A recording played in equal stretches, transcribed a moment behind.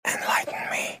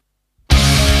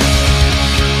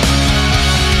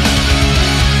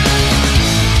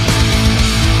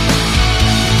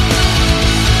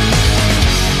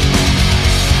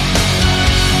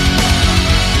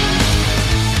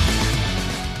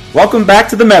Welcome back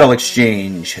to the Metal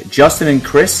Exchange. Justin and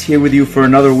Chris here with you for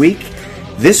another week.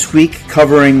 This week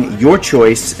covering your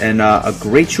choice, and a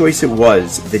great choice it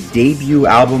was, the debut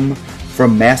album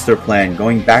from Masterplan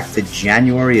going back to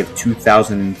January of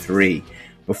 2003.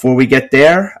 Before we get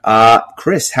there,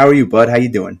 Chris, how are you, bud? How you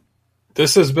doing?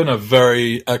 This has been a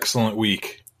very excellent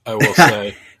week, I will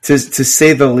say. To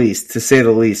say the least,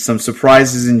 some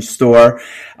surprises in store.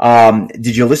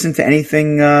 Did you listen to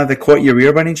anything that caught your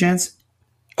ear by any chance?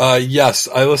 Yes,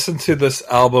 I listened to this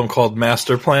album called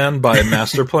Masterplan by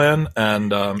Masterplan,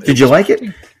 and did you like it?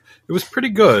 It was pretty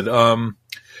good.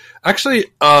 Actually,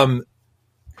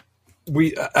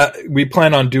 we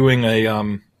plan on doing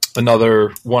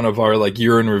another one of our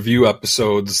year in review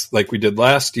episodes like we did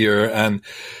last year, and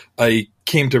I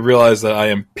came to realize that I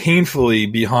am painfully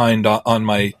behind on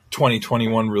my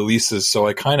 2021 releases, so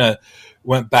I kind of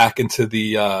went back into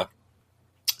the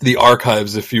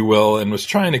archives, if you will, and was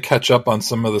trying to catch up on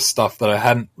some of the stuff that I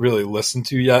hadn't really listened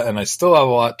to yet, and I still have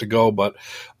a lot to go, but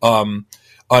on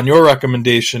your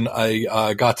recommendation,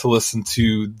 I got to listen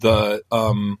to the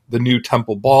new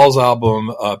Temple Balls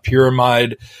album,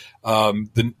 Pyramid,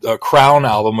 the Crown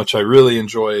album, which I really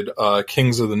enjoyed,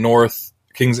 Kings in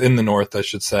the North, I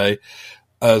should say,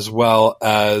 as well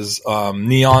as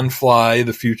Neon Fly,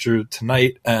 The Future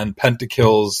Tonight, and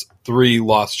Pentakill's 3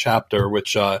 Lost Chapter,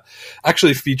 which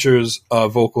actually features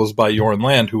vocals by Jorn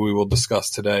Land, who we will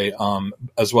discuss today,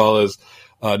 as well as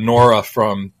Nora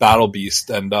from Battle Beast.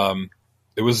 And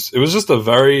it was just a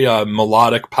very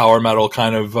melodic power metal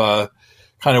kind of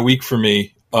week for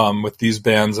me with these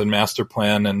bands and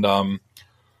Masterplan. And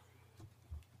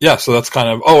yeah, so that's kind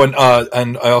of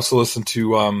and I also listened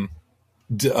to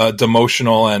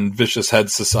Demotional and Vicious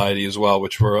Head Society as well,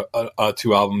 which were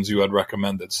 2 albums you had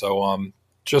recommended. So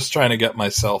just trying to get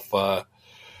myself ready,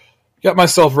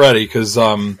 because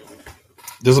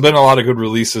there's been a lot of good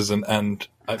releases, and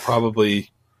I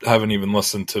probably haven't even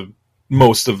listened to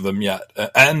most of them yet.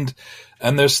 And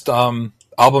there's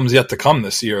albums yet to come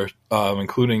this year,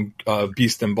 including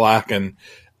Beast in Black and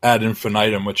Ad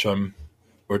Infinitum, which are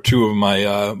 2 of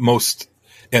my most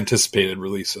anticipated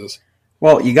releases.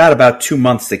 Well, you got about 2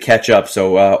 months to catch up,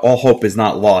 so all hope is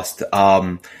not lost.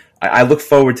 I look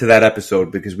forward to that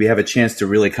episode because we have a chance to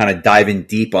really kind of dive in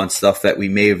deep on stuff that we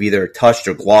may have either touched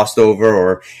or glossed over,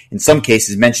 or in some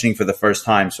cases mentioning for the first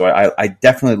time. So I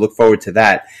definitely look forward to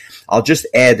that. I'll just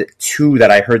add 2 that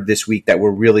I heard this week that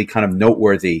were really kind of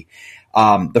noteworthy.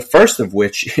 The first of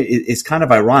which is kind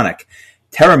of ironic.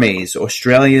 Teramaze,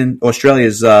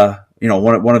 Australia's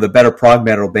one of the better prog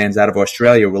metal bands out of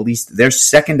Australia, released their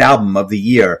second album of the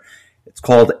year. It's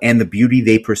called And the Beauty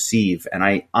They Perceive, and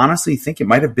I honestly think it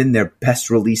might have been their best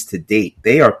release to date.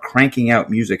 They are cranking out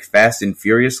music fast and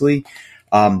furiously,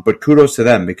 but kudos to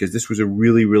them, because this was a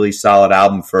really, really solid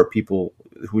album for people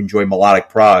who enjoy melodic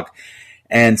prog.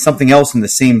 And something else in the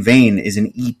same vein is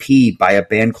an EP by a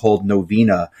band called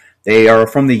Novena. They are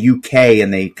from the UK,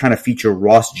 and they kind of feature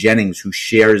Ross Jennings, who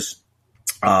shares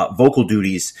vocal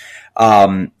duties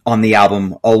on the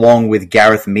album, along with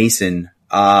Gareth Mason,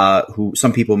 who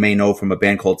some people may know from a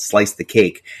band called Slice the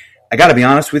Cake. I got to be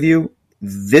honest with you,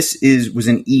 this was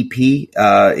an EP.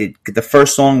 The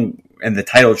first song and the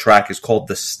title track is called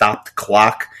The Stopped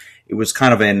Clock. It was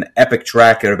kind of an epic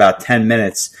track at about 10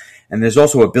 minutes, and there's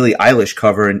also a Billie Eilish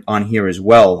cover on here as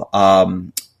well.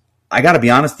 I got to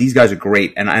be honest, these guys are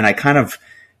great, and I kind of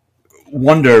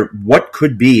wonder what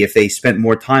could be if they spent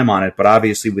more time on it, but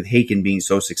obviously with Haken being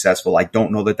so successful, I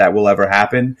don't know that will ever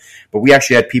happen. But we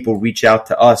actually had people reach out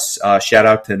to us, shout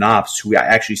out to Knops, who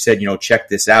actually said, check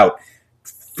this out.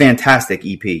 Fantastic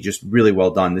EP, just really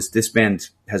well done. This band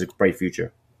has a bright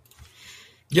future.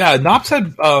 Yeah, Knops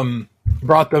had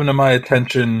brought them to my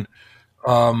attention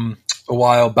a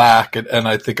while back, and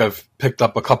I think I've picked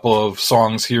up a couple of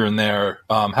songs here and there.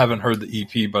 Haven't heard the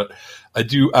EP, but I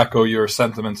do echo your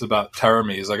sentiments about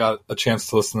Teramaze. I got a chance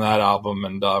to listen to that album,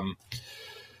 and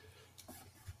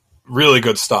really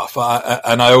good stuff.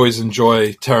 And I always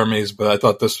enjoy Teramaze, but I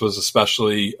thought this was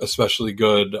especially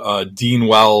good. Dean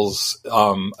Wells,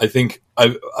 I think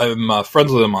I'm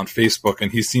friends with him on Facebook,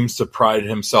 and he seems to pride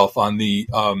himself on the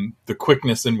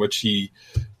quickness in which he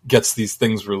gets these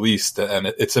things released, and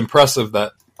it's impressive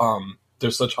that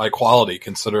they're such high quality,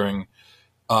 considering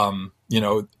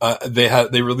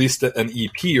they released an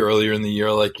EP earlier in the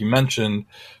year, like you mentioned,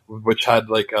 which had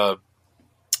like a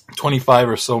 25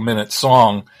 or so minute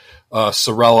song,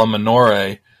 Sorella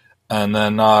Minore, and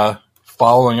then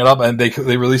following it up, and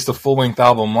they released a full length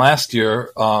album last year.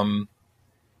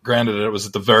 Granted, it was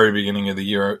at the very beginning of the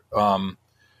year.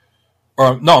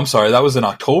 That was in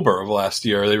October of last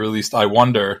year. They released I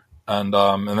Wonder, And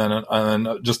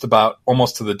then just about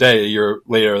almost to the day, a year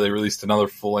later, they released another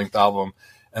full length album,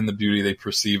 And the Beauty They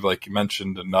Perceive, like you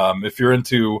mentioned. And if you're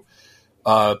into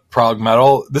prog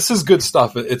metal, this is good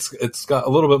stuff. It's got a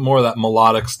little bit more of that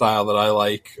melodic style that I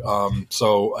like.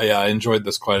 I enjoyed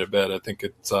this quite a bit. I think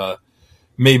it's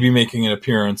maybe making an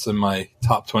appearance in my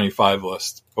top 25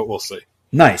 list, but we'll see.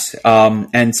 Nice.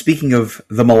 And speaking of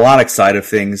the melodic side of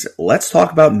things, let's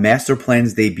talk about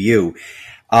Masterplan's debut.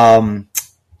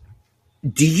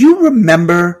 Do you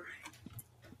remember,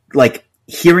 like,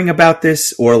 hearing about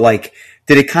this, or like,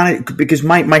 did it kind of, because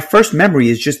my first memory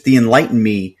is just the Enlighten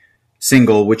Me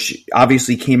single, which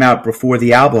obviously came out before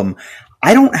the album.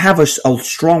 I don't have a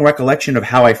strong recollection of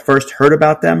how I first heard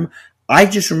about them. I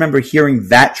just remember hearing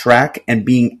that track and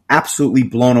being absolutely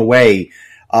blown away,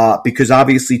 because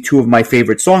obviously two of my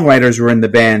favorite songwriters were in the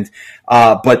band,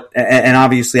 and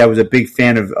obviously I was a big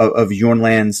fan of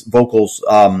Jornland's vocals,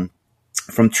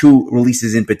 from two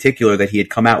releases in particular that he had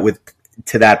come out with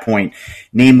to that point,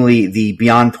 namely the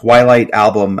Beyond Twilight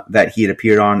album that he had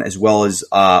appeared on, as well as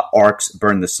Ark's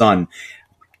Burn the Sun,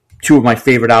 two of my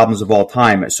favorite albums of all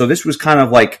time. So this was kind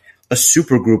of like a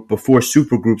supergroup before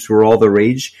supergroups were all the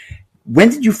rage. When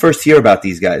did you first hear about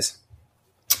these guys?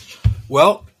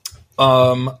 Well,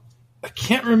 I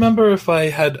can't remember if I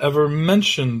had ever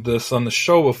mentioned this on the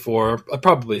show before. I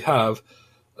probably have.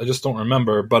 I just don't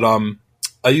remember. But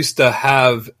I used to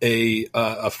have a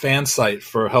fan site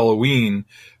for Halloween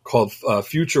called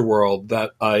Future World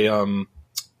that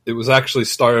it was actually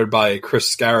started by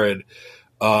Chris Scarrod,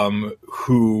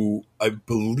 who I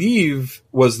believe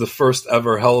was the first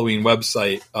ever Halloween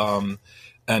website.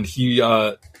 And he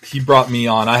brought me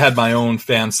on. I had my own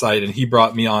fan site, and he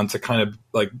brought me on to kind of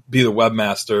like be the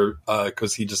webmaster,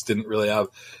 because he just didn't really have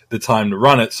the time to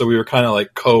run it. So we were kind of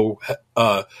like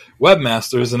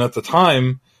webmasters. And at the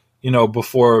time,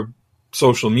 before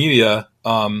social media,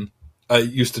 I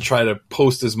used to try to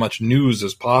post as much news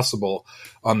as possible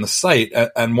on the site.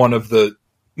 And one of the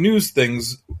news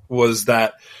things was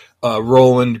that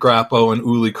Roland Grappo and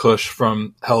Uli Kush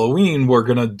from Halloween were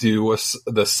going to do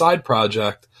the side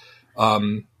project.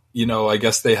 I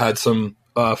guess they had some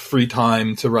free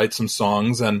time to write some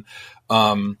songs, and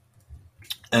the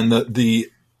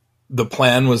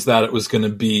plan was that it was going to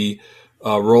be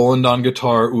Roland on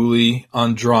guitar, Uli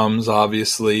on drums,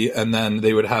 obviously, and then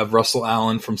they would have Russell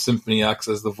Allen from Symphony X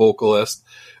as the vocalist,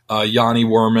 Yanni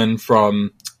Werman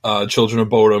from Children of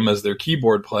Bodom as their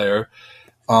keyboard player.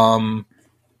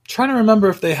 Trying to remember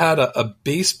if they had a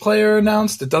bass player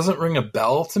announced. It doesn't ring a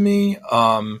bell to me.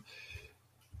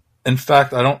 In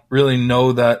fact, I don't really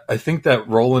know that. I think that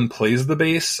Roland plays the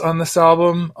bass on this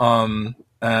album. And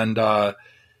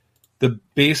the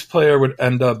bass player would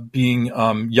end up being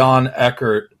Jan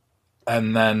Eckert.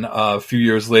 And then a few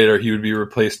years later, he would be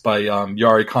replaced by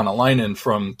Jari Kanalainen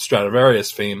from Stradivarius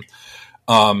fame.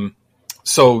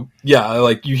 So, yeah,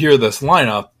 like you hear this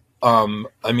lineup.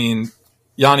 I mean,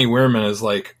 Yanni Werman is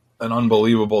like an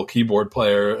unbelievable keyboard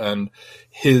player, and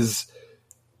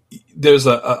there's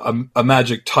a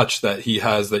magic touch that he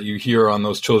has that you hear on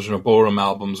those Children of Bodom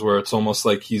albums, where it's almost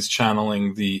like he's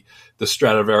channeling the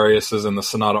Stradivariuses and the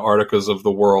Sonata Arcticas of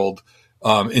the world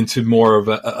into more of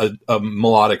a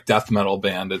melodic death metal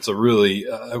band. It's a really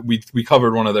we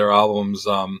covered one of their albums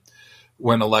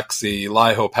when Alexi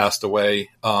Laiho passed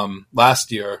away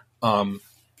last year.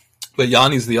 But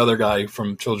Yanni's the other guy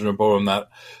from Children of Bodom that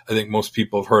I think most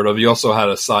people have heard of. He also had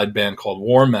a side band called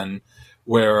Warmen,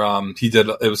 where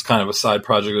it was kind of a side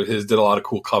project of his, did a lot of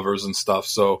cool covers and stuff.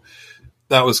 So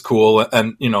that was cool.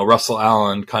 And, Russell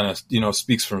Allen kind of,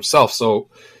 speaks for himself. So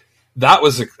I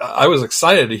was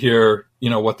excited to hear,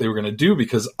 what they were going to do,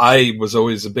 because I was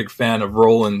always a big fan of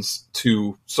Roland's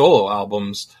two solo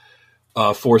albums,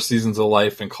 Four Seasons of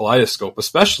Life and Kaleidoscope,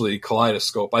 especially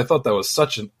Kaleidoscope. I thought that was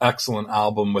such an excellent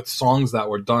album with songs that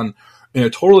were done in a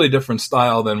totally different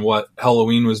style than what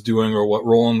Halloween was doing or what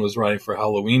Roland was writing for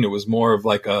Halloween. It was more of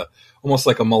like almost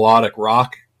like a melodic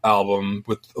rock album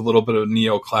with a little bit of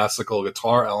neoclassical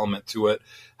guitar element to it.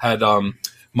 Had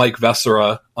Mike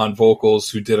Vessera on vocals,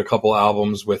 who did a couple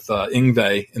albums with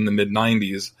Yngwie in the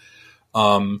mid-90s.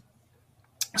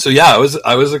 So yeah,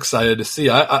 I was excited to see.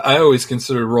 I always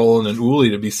considered Roland and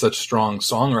Uli to be such strong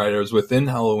songwriters within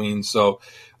Halloween. So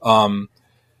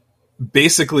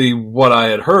basically what I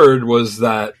had heard was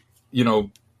that,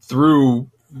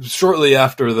 shortly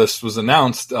after this was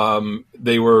announced,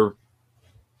 they were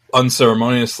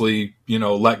unceremoniously,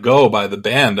 let go by the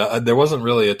band. There wasn't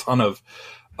really a ton of,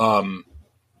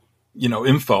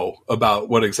 info about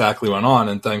what exactly went on.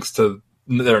 And thanks to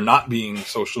there not being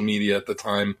social media at the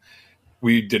time,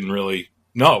 we didn't really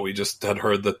know. We just had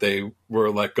heard that they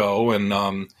were let go.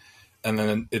 And and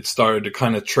then it started to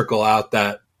kind of trickle out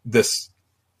that this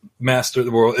Master of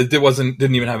the World,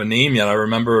 didn't even have a name yet. I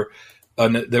remember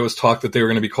there was talk that they were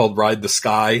going to be called Ride the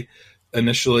Sky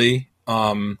initially,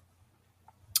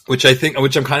 which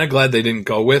I'm kind of glad they didn't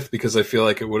go with, because I feel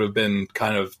like it would have been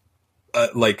kind of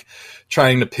like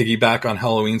trying to piggyback on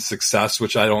Halloween's success,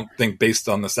 which I don't think, based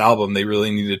on this album, they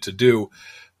really needed to do.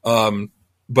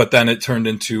 But then it turned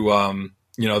into,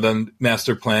 then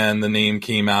Masterplan, the name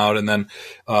came out, and then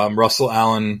Russell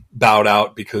Allen bowed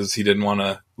out because he didn't want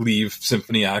to leave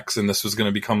Symphony X, and this was going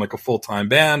to become like a full-time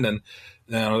band. And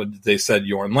they said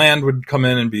Jorn Land would come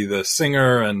in and be the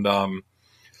singer, and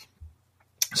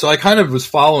so I kind of was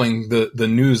following the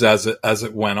news as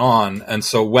it went on. And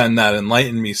so when that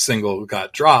Enlighten Me single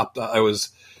got dropped, I was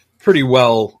pretty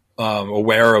well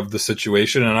aware of the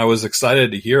situation, and I was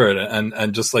excited to hear it.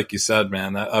 And just like you said,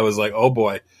 man, I was like, oh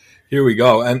boy, here we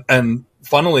go. And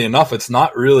funnily enough, it's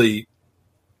not really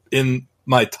in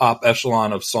my top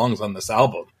echelon of songs on this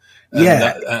album.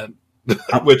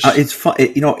 Which it's fun.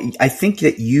 I think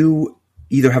that you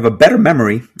either have a better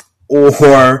memory,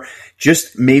 or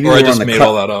just maybe I just made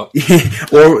all that up,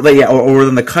 or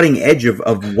on the cutting edge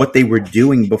of what they were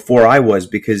doing before I was,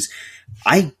 because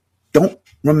I don't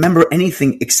remember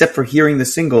anything except for hearing the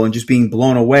single and just being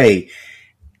blown away.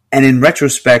 And in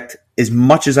retrospect, as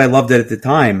much as I loved it at the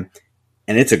time,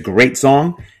 and it's a great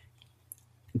song,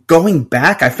 going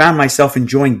back, I found myself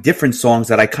enjoying different songs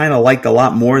that I kind of liked a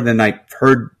lot more than I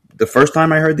heard the first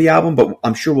time I heard the album. But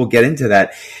I'm sure we'll get into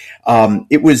that.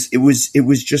 It was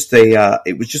just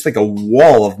like a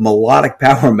wall of melodic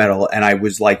power metal, and I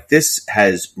was like, this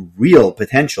has real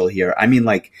potential here. I mean,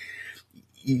 like,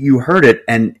 you heard it,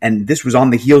 and this was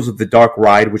on the heels of The Dark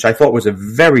Ride, which I thought was a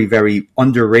very, very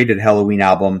underrated Halloween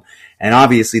album, and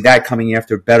obviously that coming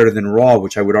after Better Than Raw,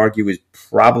 which I would argue is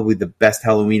probably the best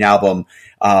Halloween album,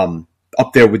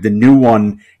 up there with the new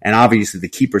one, and obviously the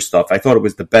Keeper stuff. I thought it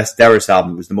was the best Deris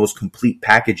album. It was the most complete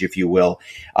package, if you will.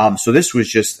 So this was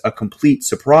just a complete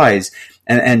surprise.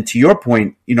 And to your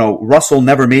point, Russell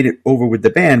never made it over with the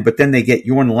band, but then they get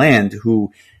Jorn Land,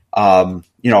 who,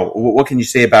 what can you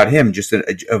say about him? Just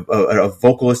a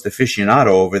vocalist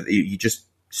aficionado you just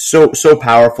so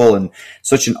powerful and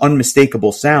such an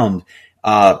unmistakable sound.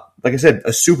 Like I said, a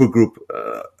supergroup,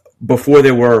 before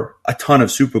there were a ton of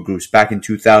supergroups back in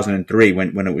 2003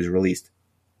 when it was released.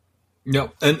 Yeah.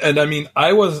 And I mean,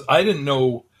 I didn't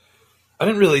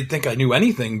really think I knew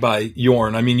anything by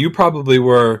Jorn. I mean, you probably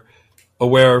were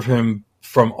aware of him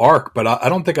from Ark, but I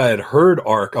don't think I had heard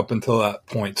Ark up until that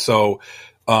point. So,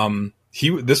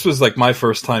 this was like my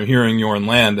first time hearing Jorn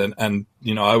Land, and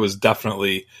I was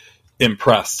definitely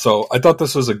impressed. So I thought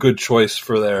this was a good choice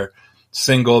for their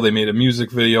single. They made a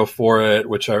music video for it,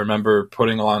 which I remember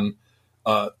putting on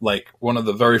like one of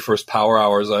the very first power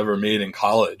hours I ever made in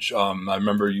college. I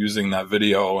remember using that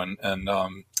video, and I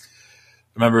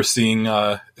remember seeing,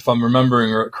 if I'm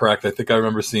remembering correct, I think I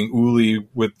remember seeing Uli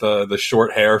with the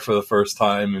short hair for the first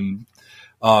time, and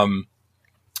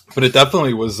but it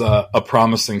definitely was a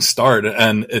promising start.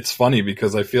 And it's funny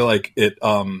because I feel like it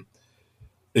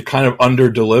kind of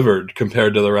under-delivered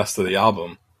compared to the rest of the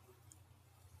album.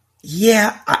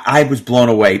 Yeah, I was blown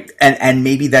away. And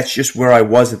maybe that's just where I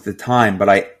was at the time, but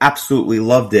I absolutely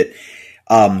loved it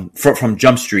from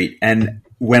Jump Street. And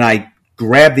when I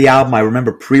grabbed the album, I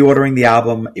remember pre-ordering the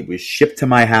album. It was shipped to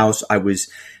my house. I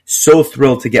was so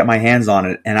thrilled to get my hands on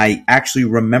it. And I actually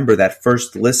remember that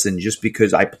first listen just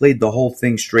because I played the whole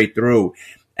thing straight through.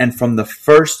 And from the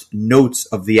first notes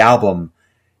of the album,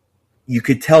 you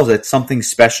could tell that something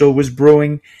special was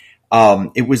brewing.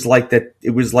 It was like,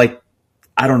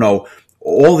 I don't know,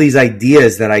 all these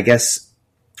ideas that I guess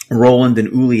Roland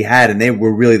and Uli had, and they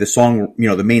were really the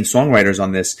main songwriters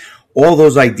on this. All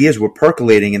those ideas were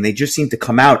percolating, and they just seemed to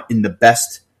come out in the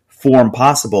best form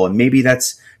possible. And maybe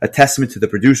that's a testament to the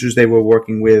producers they were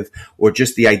working with, or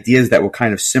just the ideas that were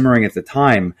kind of simmering at the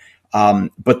time.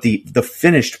 But the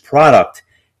finished product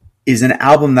is an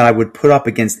album that I would put up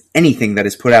against anything that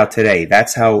is put out today.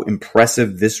 That's how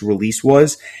impressive this release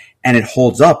was, and it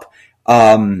holds up.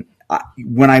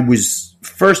 When I was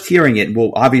first hearing it,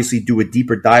 we'll obviously do a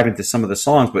deeper dive into some of the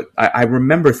songs, but I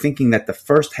remember thinking that the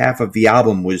first half of the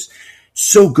album was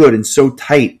so good and so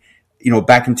tight,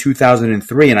 back in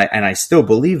 2003, and I still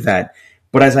believe that.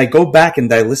 But as I go back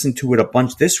and I listen to it a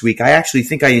bunch this week, I actually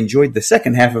think I enjoyed the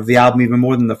second half of the album even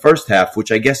more than the first half,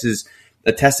 which I guess is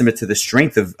a testament to the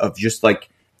strength of just like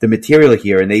the material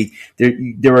here. And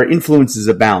there are influences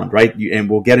abound, right? And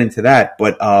we'll get into that.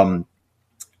 But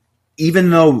even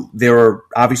though they are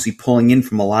obviously pulling in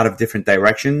from a lot of different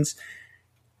directions,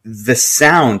 the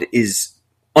sound is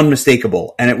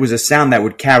unmistakable. And it was a sound that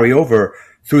would carry over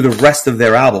through the rest of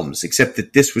their albums, except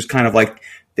that this was kind of like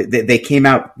they came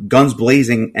out guns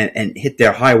blazing and hit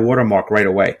their high watermark right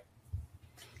away.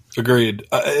 Agreed.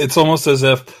 It's almost as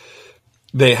if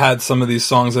they had some of these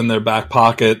songs in their back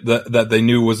pocket that they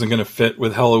knew wasn't going to fit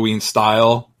with Halloween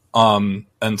style. And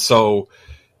so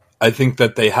I think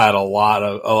that they had a lot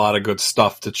of good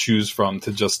stuff to choose from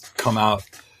to just come out.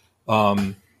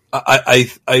 I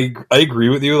agree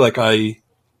with you. Like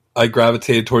I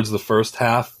gravitated towards the first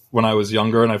half when I was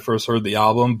younger and I first heard the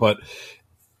album, but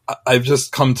I've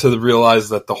just come to realize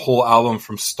that the whole album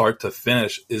from start to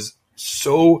finish is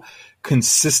so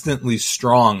consistently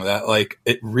strong that like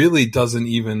it really doesn't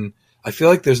even, I feel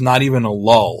like there's not even a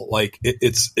lull. Like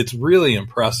it's really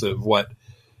impressive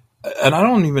and I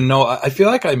don't even know, I feel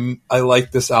like I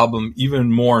like this album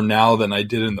even more now than I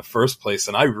did in the first place,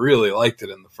 and I really liked it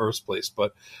in the first place,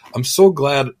 but I'm so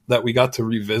glad that we got to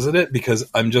revisit it because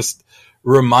I'm just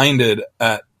reminded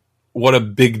at what a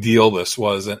big deal this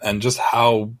was and just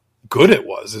how good it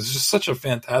was. It's just such a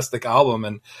fantastic album.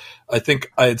 And I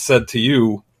think I had said to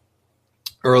you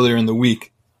earlier in the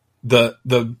week, the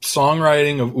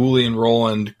songwriting of Uli and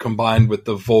Roland combined with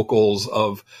the vocals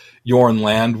of Jorn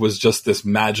Land was just this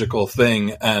magical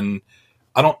thing. And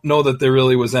I don't know that there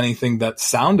really was anything that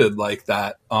sounded like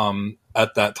that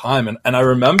at that time. And I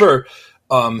remember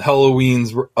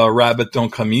Halloween's Rabbit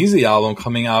Don't Come Easy album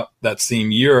coming out that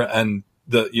same year. And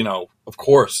of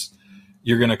course,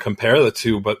 you're going to compare the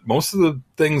two, but most of the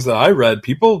things that I read,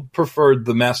 people preferred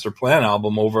the Masterplan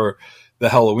album over the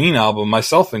Halloween album,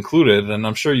 myself included, and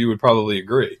I'm sure you would probably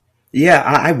agree. Yeah,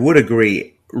 I would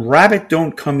agree. Rabbit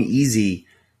Don't Come Easy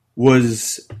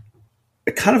was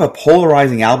kind of a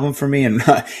polarizing album for me, and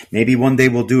maybe one day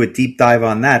we'll do a deep dive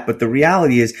on that, but the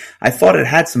reality is I thought it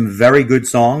had some very good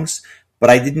songs, but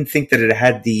I didn't think that it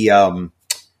had the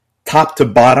top to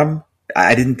bottom.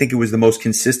 I didn't think it was the most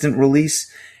consistent release.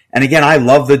 And again, I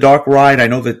love The Dark Ride. I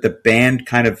know that the band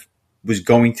kind of was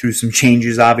going through some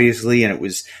changes, obviously, and it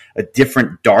was a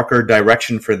different, darker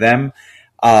direction for them.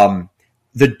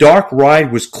 The Dark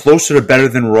Ride was closer to Better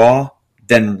Than Raw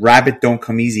than Rabbit Don't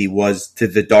Come Easy was to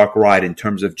The Dark Ride in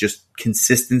terms of just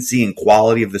consistency and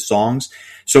quality of the songs.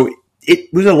 So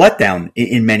it was a letdown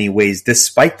in many ways,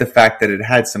 despite the fact that it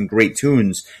had some great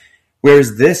tunes.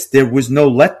 Whereas this, there was no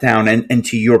letdown. And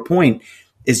to your point,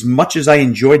 as much as I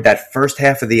enjoyed that first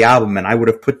half of the album, and I would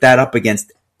have put that up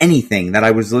against anything that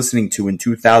I was listening to in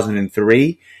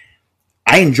 2003,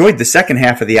 I enjoyed the second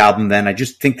half of the album then. I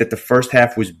just think that the first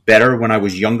half was better when I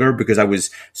was younger because I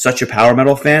was such a power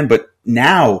metal fan. But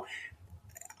now,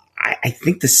 I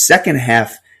think the second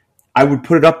half, I would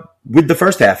put it up with the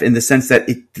first half in the sense that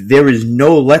there is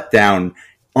no letdown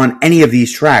on any of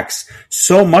these tracks.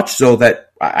 So much so that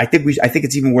I think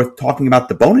it's even worth talking about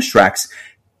the bonus tracks.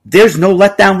 There's no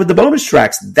letdown with the bonus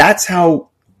tracks. That's how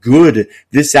good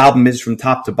this album is from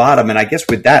top to bottom. And I guess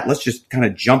with that, let's just kind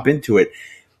of jump into it.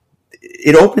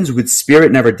 It opens with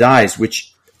Spirit Never Dies,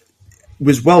 which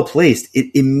was well placed.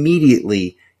 It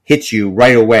immediately hits you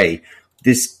right away.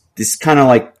 This kind of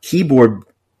like keyboard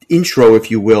intro,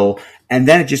 if you will, and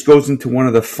then it just goes into one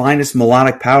of the finest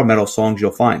melodic power metal songs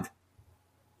you'll find.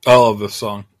 I love this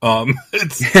song.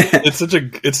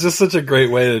 It's just such a great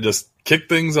way to just kick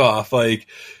things off. Like,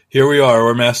 here we are,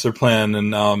 we're Masterplan,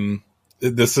 and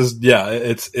this is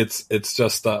it's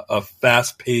just a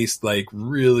fast paced, like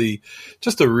really,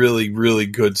 just a really really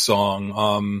good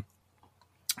song.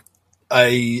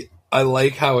 I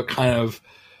like how it kind of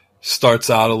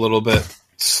starts out a little bit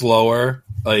slower,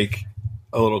 like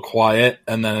a little quiet,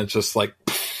 and then it's just like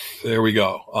there we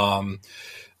go.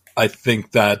 I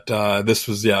think that this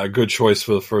was a good choice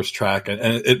for the first track, and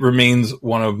it remains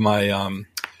one of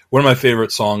my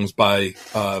favorite songs by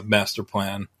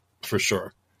Masterplan for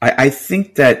sure. I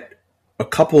think that a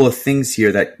couple of things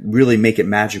here that really make it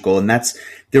magical, and that's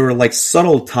there are like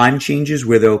subtle time changes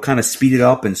where they'll kind of speed it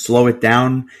up and slow it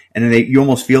down, and then you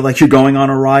almost feel like you're going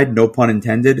on a ride, no pun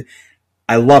intended.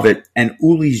 I love it, and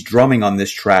Uli's drumming on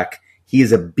this track. He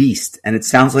is a beast, and it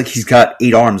sounds like he's got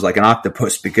 8 arms like an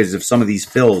octopus because of some of these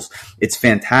fills. It's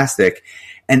fantastic.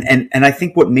 And I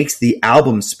think what makes the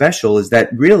album special is that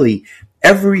really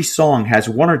every song has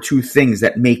one or two things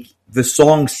that make the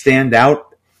song stand out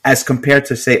as compared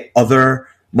to, say, other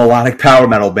melodic power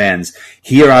metal bands.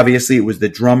 Here, obviously, it was the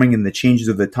drumming and the changes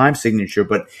of the time signature,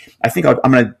 but I think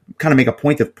I'm going to kind of make a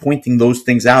point of pointing those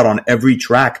things out on every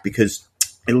track because,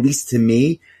 at least to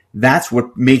me, that's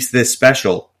what makes this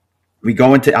special. We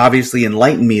go into, obviously,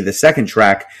 Enlighten Me, the second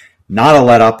track, not a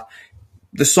let up.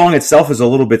 the song itself is a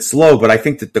little bit slow, but I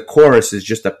think that the chorus is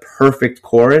just a perfect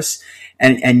chorus.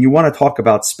 And you want to talk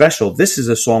about special. This is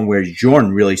a song where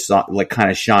Bjorn really kind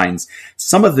of shines.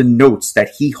 Some of the notes that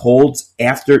he holds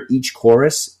after each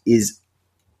chorus is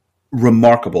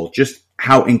remarkable. Just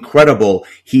how incredible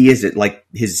he is at like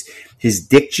his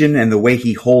diction and the way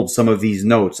he holds some of these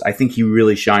notes. I think he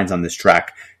really shines on this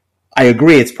track. I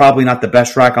agree, it's probably not the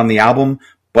best track on the album,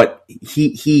 but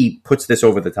he puts this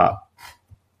over the top.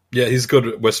 Yeah, he's good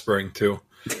at whispering too.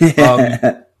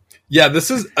 Yeah,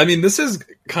 this is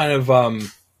kind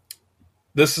of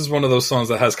this is one of those songs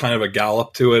that has kind of a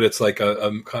gallop to it. It's like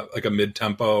a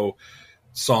mid-tempo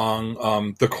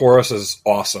song. The chorus is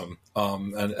awesome,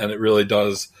 and it really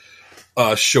does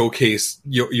showcase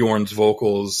Bjorn's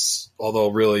vocals. Although,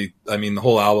 really, I mean, the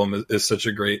whole album is such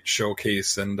a great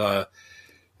showcase, and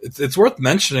it's worth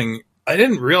mentioning. I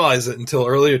didn't realize it until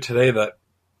earlier today that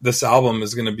this album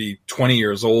is going to be 20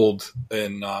 years old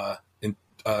in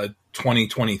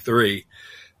 2023,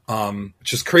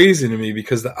 which is crazy to me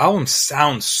because the album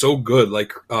sounds so good.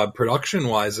 Like production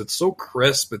wise, it's so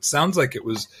crisp. It sounds like it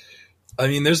was. I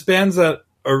mean, there's bands that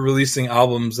are releasing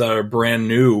albums that are brand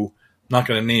new. I'm not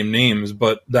going to name names,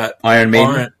 but that Iron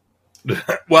Maiden.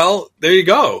 Well, there you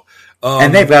go.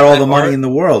 And they've got all the money in the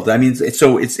world. I mean,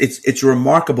 it's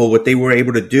remarkable what they were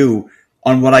able to do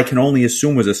on what I can only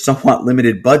assume was a somewhat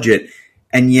limited budget,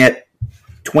 and yet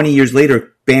 20 years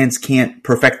later, bands can't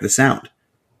perfect the sound.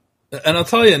 And I'll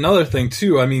tell you another thing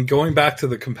too. I mean, going back to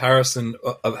the comparison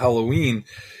of Halloween,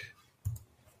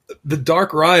 the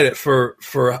Dark Ride, for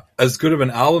as good of an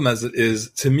album as it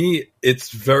is, to me, it's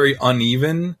very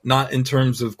uneven. Not in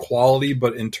terms of quality,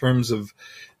 but in terms of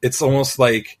it's almost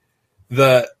like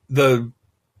the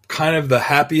kind of the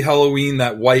happy Halloween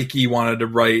that Wyke wanted to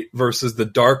write versus the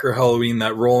darker Halloween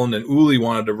that Roland and Uli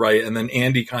wanted to write, and then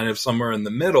Andy kind of somewhere in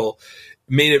the middle,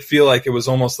 made it feel like it was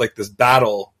almost like this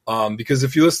battle. Because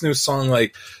if you listen to a song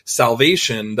like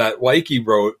Salvation that Wyke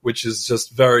wrote, which is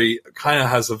just kind of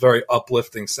has a very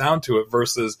uplifting sound to it,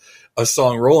 versus a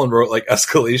song Roland wrote like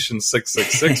Escalation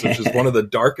 666, which is one of the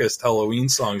darkest Halloween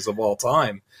songs of all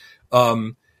time.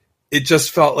 It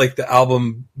just felt like the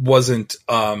album wasn't,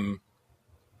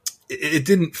 it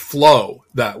didn't flow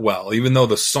that well, even though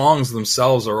the songs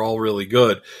themselves are all really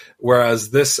good.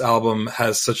 Whereas this album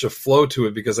has such a flow to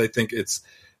it because I think it's,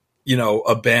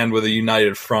 a band with a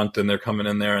united front, and they're coming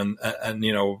in there and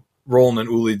Roland and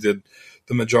Uli did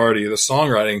the majority of the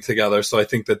songwriting together. So I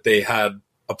think that they had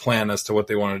a plan as to what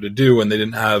they wanted to do, and they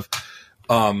didn't have,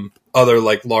 other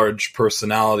like large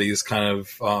personalities kind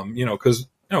of, cause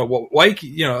Wyke,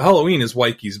 Halloween is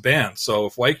Wyke's band. So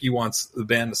if Wyke wants the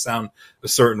band to sound a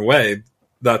certain way,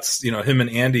 that's, him and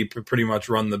Andy pretty much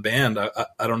run the band.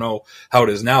 I don't know how it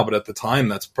is now, but at the time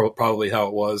that's probably how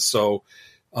it was. So,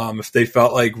 if they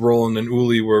felt like Roland and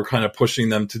Uli were kind of pushing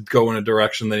them to go in a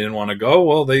direction they didn't want to go,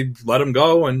 well, they let them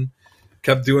go and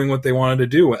kept doing what they wanted to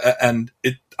do. And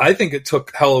I think it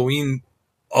took Halloween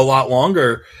a lot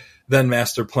longer than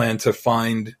Masterplan to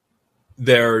find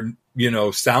their,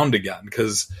 sound again.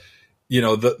 Cause,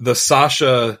 the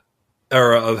Sasha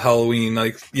era of Halloween,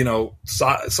 like,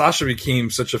 Sasha became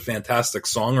such a fantastic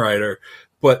songwriter,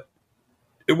 but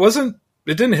it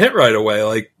didn't hit right away.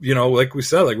 Like, like we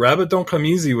said, like Rabbit Don't Come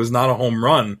Easy was not a home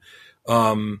run.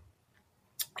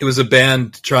 It was a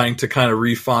band trying to kind of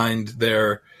refine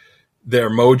their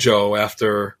mojo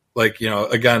after, like,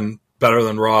 again, Better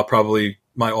Than Raw, probably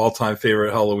my all-time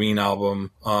favorite Halloween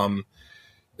album.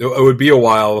 It would be a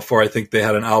while before I think they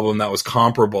had an album that was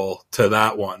comparable to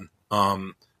that one.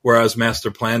 Whereas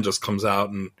Masterplan just comes out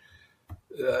and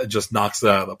just knocks it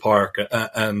out of the park.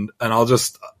 And I'll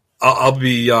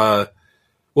be,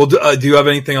 well, do you have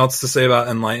anything else to say about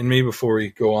Enlighten Me before we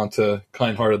go on to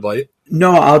Kind-Hearted Light?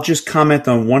 No, I'll just comment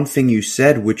on one thing you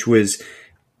said, which was,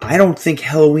 I don't think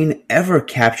Halloween ever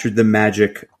captured the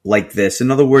magic like this.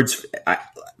 In other words,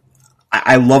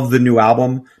 I love the new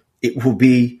album. It will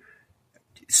be,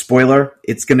 spoiler,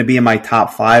 it's going to be in my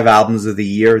top 5 albums of the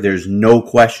year. There's no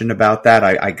question about that.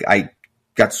 I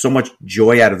got so much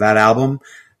joy out of that album.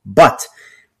 But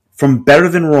from Better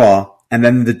Than Raw, and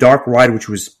then The Dark Ride, which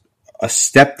was a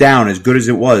step down as good as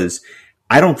it was,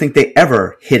 I don't think they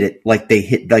ever hit it like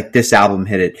this album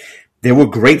hit it. There were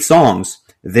great songs.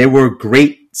 There were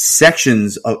great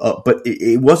sections but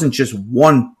it wasn't just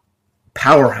one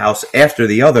powerhouse after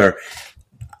the other.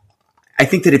 I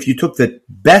think that if you took the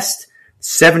best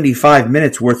 75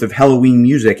 minutes worth of Halloween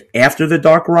music after The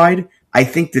Dark Ride, I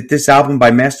think that this album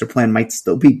by Masterplan might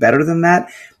still be better than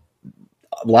that.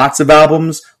 Lots of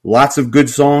albums, lots of good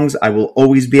songs. I will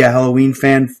always be a Halloween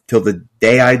fan till the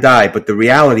day I die. But the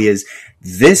reality is,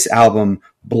 this album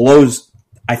blows,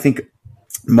 I think,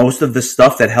 most of the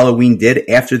stuff that Halloween did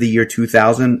after the year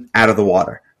 2000 out of the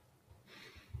water.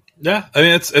 Yeah, I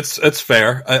mean it's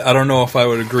fair. I don't know if I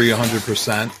would agree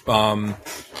 100%.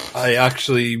 I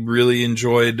actually really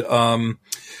enjoyed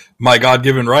My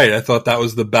God-Given Right. I thought that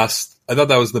was the best. I thought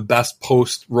that was the best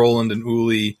post Roland and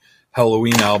Uli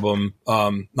Halloween album,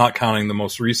 not counting the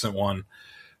most recent one.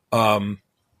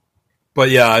 But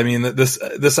yeah, I mean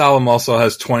this album also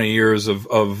has 20 years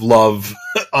of love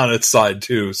on its side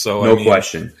too. So no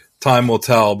question, time will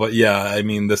tell. But yeah, I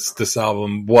mean this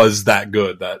album was that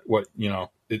good that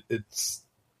it's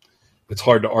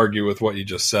hard to argue with what you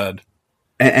just said.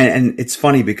 And it's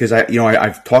funny because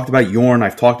I've talked about Yorn,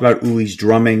 I've talked about Uli's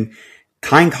drumming.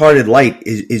 Kind-Hearted Light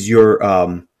is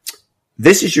your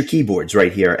this is your keyboards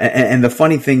right here. And the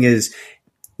funny thing is,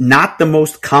 not the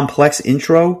most complex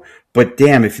intro, but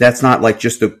damn if that's not like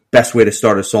just the best way to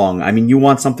start a song. I mean, you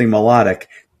want something melodic.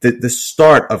 The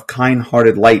start of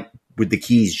Kind-Hearted Light with the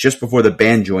keys just before the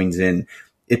band joins in,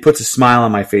 it puts a smile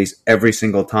on my face every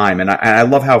single time. And I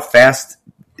love how fast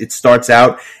it starts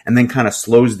out and then kind of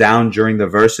slows down during the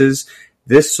verses.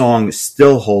 This song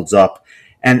still holds up.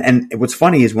 And what's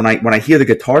funny is when I hear the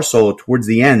guitar solo towards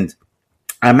the end,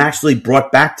 I'm actually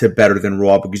brought back to Better Than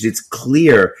Raw because it's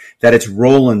clear that it's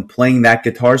Roland playing that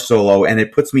guitar solo, and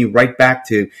it puts me right back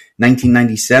to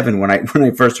 1997 when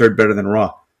I first heard Better Than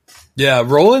Raw. Yeah,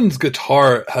 Roland's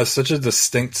guitar has such a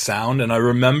distinct sound, and I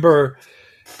remember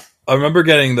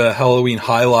getting the Halloween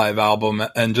High Live album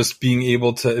and just being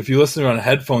able to, if you listen to it on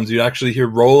headphones, you actually hear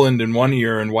Roland in one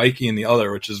ear and Wyke in the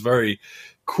other, which is very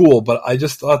cool. But I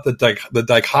just thought that the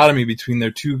dichotomy between their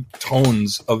two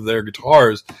tones of their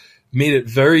guitars made it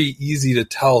very easy to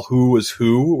tell who was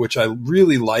who, which I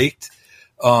really liked.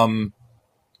 And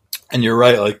you're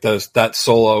right, like that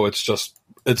solo, it's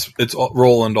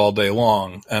Roland all day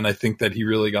long, and I think that he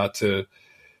really got to,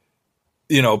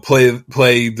 play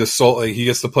the solo. He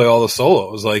gets to play all the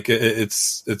solos. Like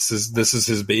this is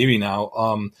his baby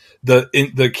now.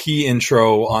 The key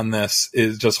intro on this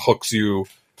just hooks you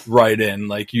right in.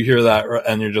 Like you hear that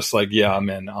and you're just like, yeah, I'm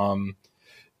in.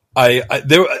 I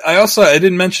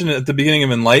didn't mention it at the beginning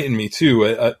of Enlighten Me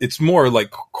too. It's more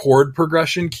like chord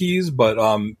progression keys, but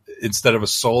instead of a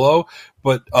solo.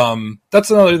 But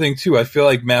that's another thing too. I feel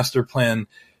like Masterplan,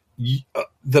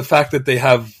 the fact that they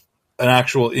have an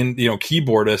actual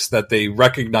keyboardist that they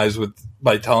recognize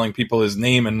by telling people his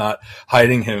name and not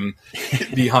hiding him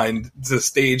behind the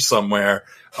stage somewhere.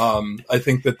 I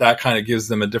think that kind of gives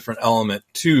them a different element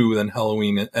too than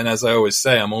Halloween. And as I always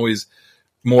say, I'm always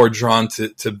more drawn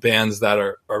to bands that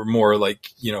are more like,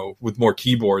 with more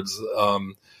keyboards. I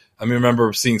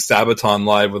remember seeing Sabaton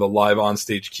live with a live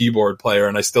onstage keyboard player,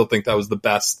 and I still think that was the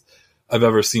best I've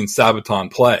ever seen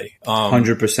Sabaton play.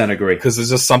 100% agree. Because there's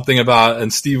just something about,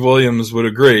 and Steve Williams would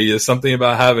agree, there's something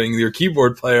about having your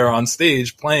keyboard player on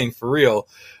stage playing for real.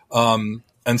 And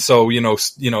so,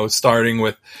 starting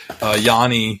with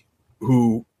Yanni,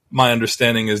 who my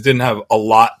understanding is didn't have a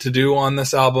lot to do on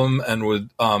this album, and would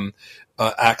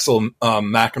Axel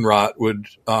McEnroth would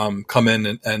come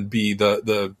in and be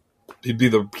he'd be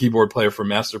the keyboard player for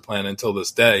Masterplan until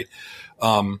this day.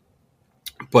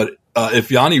 But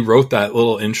if Yanni wrote that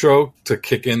little intro to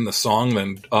kick in the song,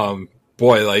 then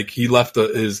boy, like he left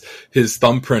his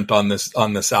thumbprint on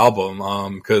this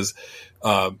album, because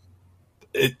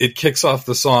it kicks off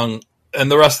the song, and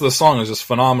the rest of the song is just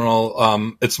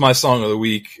phenomenal. It's my song of the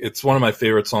week. It's one of my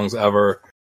favorite songs ever.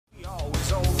 We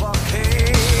always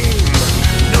overcame.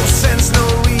 No sense, no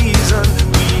reason.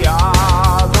 We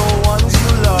are the ones you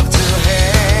love to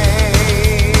hate.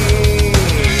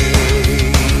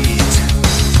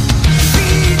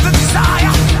 Feed the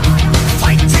desire,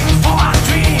 fighting for our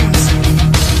dreams.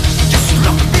 Just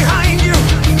look behind you,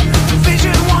 the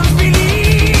vision once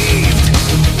believed.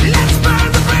 Let's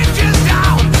burn the bridges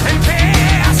down and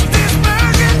pass this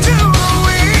burden to the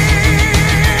wind.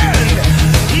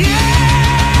 Yeah!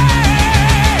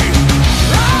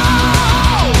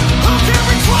 Oh, who can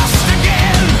we trust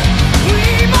again? We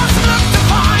must look to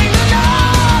find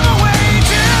another way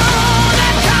to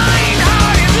that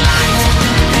kind-hearted light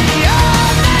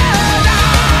beyond the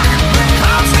dark.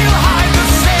 Come still hide the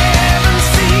seven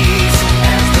seas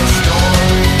as the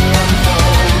story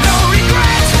unfolds. No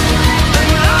regret,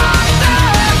 unlock the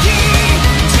key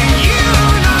to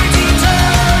unite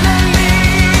eternally.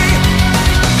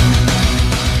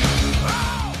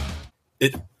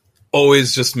 It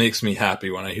always just makes me happy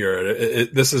when I hear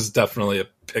it. This is definitely a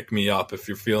pick me up if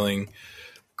you're feeling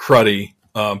cruddy.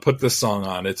 Put this song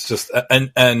on. It's just,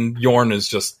 and Yorn is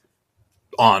just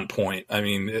on point. I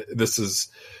mean, this is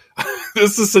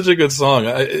this is such a good song.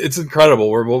 It's incredible.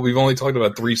 We've only talked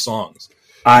about 3 songs.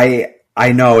 I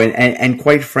I know, and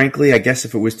quite frankly, I guess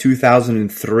if it was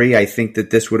 2003, I think that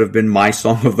this would have been my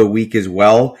song of the week as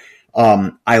well.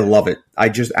 I love it. I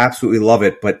just absolutely love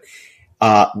it. But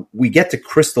we get to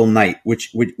Crystal Night,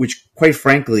 which quite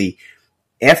frankly,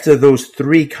 after those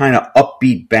three kind of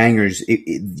upbeat bangers,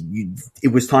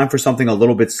 it was time for something a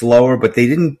little bit slower. But they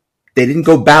didn't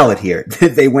go ballad here.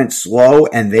 They went slow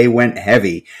and they went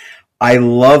heavy. I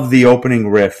love the opening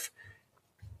riff.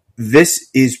 This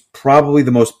is probably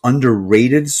the most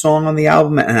underrated song on the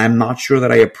album, and I'm not sure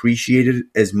that I appreciate it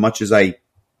as much as I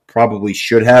probably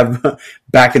should have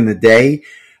back in the day.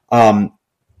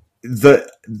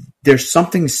 There's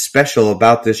something special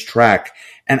about this track,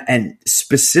 and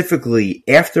specifically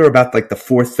after about like the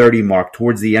 4:30 mark,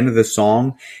 towards the end of the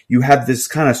song, you have this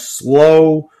kind of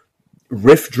slow,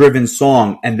 riff-driven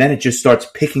song, and then it just starts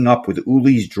picking up with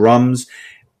Uli's drums.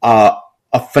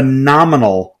 A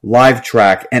phenomenal live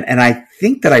track, and I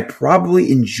think that I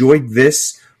probably enjoyed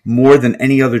this more than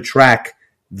any other track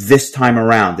this time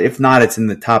around. If not, it's in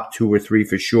the top 2 or 3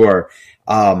 for sure.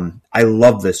 I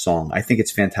love this song. I think it's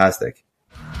fantastic.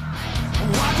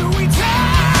 Why do we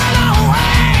turn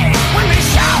away when they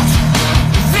shout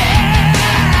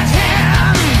that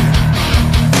hymn?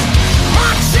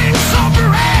 Marching so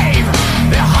brave,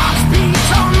 their hearts beat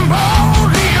on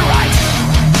boldly right.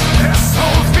 Their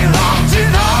souls belong to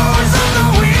those of the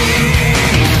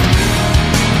weak,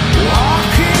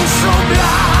 walking so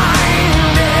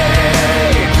blinded,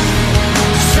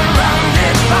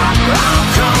 surrounded by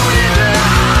brown-coated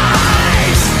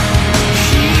lies.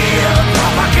 Hear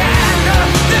propaganda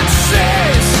that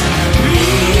says,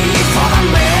 "Bleed for the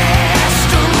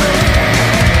master race."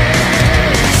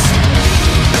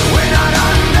 We're not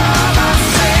under the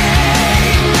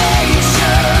same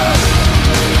nature.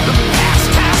 The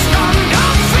past has gone,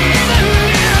 don't fear the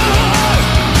new.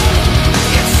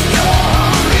 It's your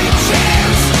only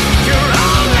chance, your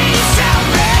only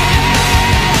salvation.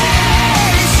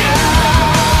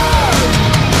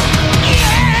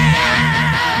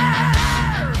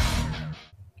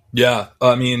 Yeah,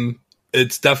 I mean,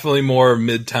 it's definitely more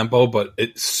mid-tempo, but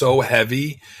it's so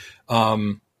heavy.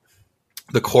 The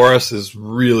chorus is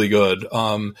really good.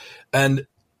 And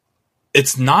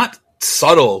it's not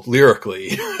subtle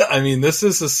lyrically. I mean, this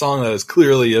is a song that is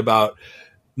clearly about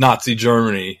Nazi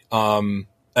Germany. And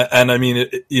I mean,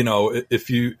 if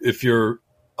you're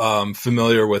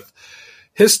familiar with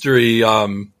history,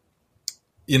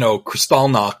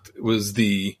 Kristallnacht was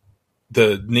the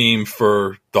name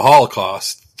for the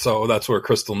Holocaust. So that's where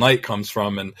Crystal Night comes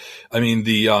from. And I mean,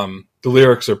 the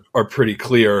lyrics are pretty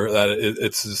clear that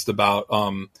it's just about,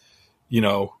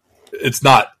 it's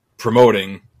not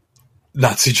promoting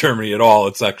Nazi Germany at all.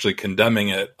 It's actually condemning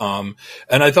it. And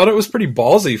I thought it was pretty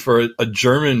ballsy for a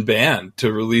German band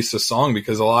to release a song,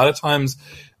 because a lot of times,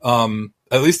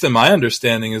 at least in my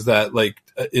understanding, is that like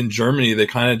in Germany, they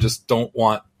kind of just don't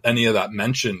want any of that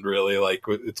mentioned, really. Like,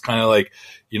 it's kind of like,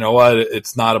 you know what,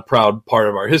 it's not a proud part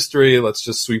of our history. Let's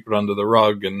just sweep it under the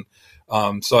rug. And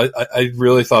so I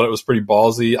really thought it was pretty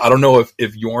ballsy. I don't know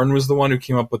if Jorn was the one who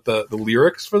came up with the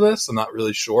lyrics for this. I'm not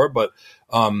really sure, but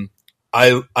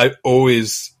I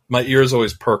always, my ears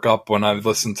always perk up when I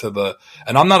listen to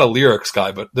and I'm not a lyrics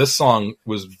guy, but this song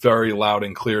was very loud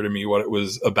and clear to me what it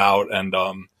was about. And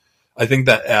I think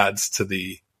that adds to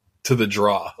the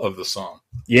draw of the song.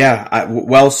 Yeah,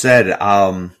 well said.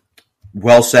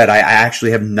 Well said. I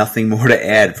actually have nothing more to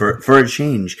add for a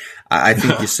change. I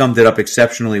think you summed it up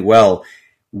exceptionally well.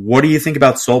 What do you think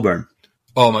about Soulburn?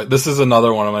 Oh my! This is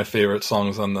another one of my favorite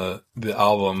songs on the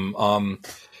album.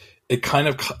 It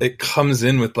comes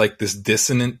in with like this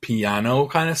dissonant piano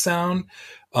kind of sound,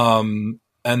 and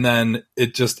then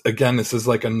it just, again, this is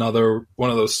like another one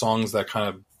of those songs that kind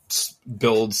of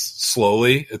builds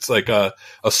slowly. It's like a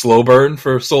slow burn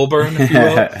for Soulburn, if you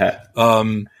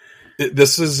will.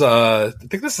 This is I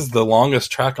think this is the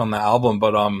longest track on the album,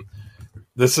 but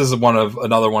this is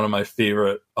another one of my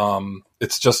favorite.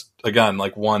 It's just, again,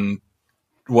 like one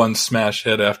smash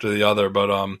hit after the other,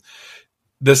 but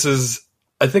this is,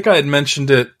 I think I had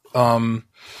mentioned it,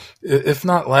 if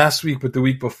not last week, but the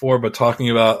week before, but talking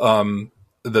about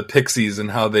the Pixies and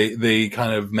how they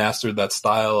kind of mastered that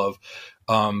style of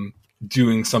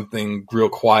doing something real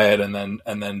quiet and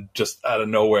then just out of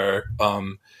nowhere,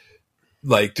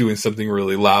 like doing something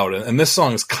really loud. And this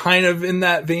song is kind of in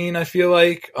that vein, I feel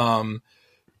like.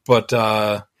 But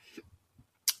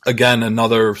again,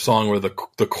 another song where the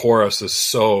chorus is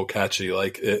so catchy.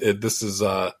 Like this is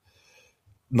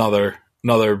another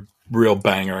real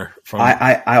banger from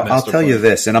I'll tell you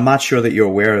this, and I'm not sure that you're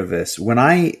aware of this. When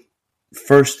I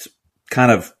first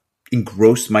kind of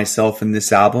engrossed myself in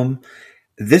this album,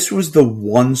 this was the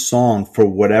one song, for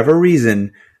whatever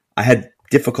reason, I had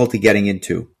difficulty getting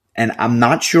into. And I'm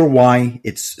not sure why.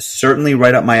 It's certainly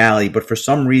right up my alley, but for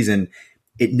some reason,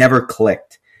 it never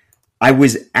clicked. I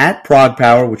was at Prague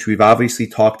Power, which we've obviously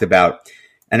talked about,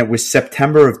 and it was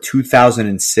September of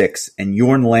 2006, and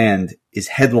Jorn Land is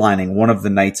headlining one of the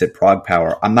nights at Prague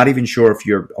Power. I'm not even sure if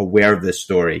you're aware of this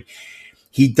story.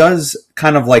 He does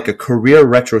kind of like a career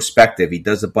retrospective. He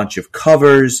does a bunch of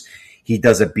covers. He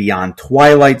does a Beyond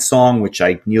Twilight song, which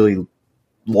I nearly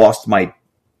lost my...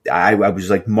 I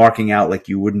was like marking out like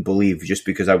you wouldn't believe, just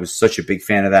because I was such a big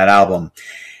fan of that album.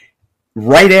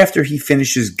 Right after he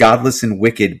finishes Godless and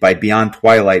Wicked by Beyond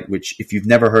Twilight, which if you've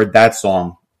never heard that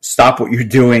song, stop what you're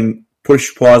doing,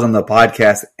 push pause on the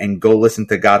podcast, and go listen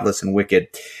to Godless and Wicked.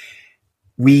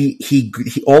 He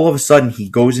all of a sudden he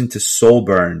goes into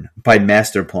Soulburn by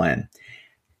Masterplan.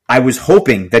 I was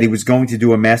hoping that he was going to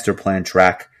do a Masterplan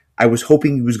track. I was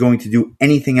hoping he was going to do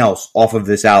anything else off of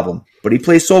this album, but he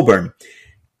plays Soulburn.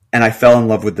 And I fell in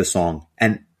love with the song.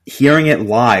 And hearing it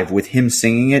live with him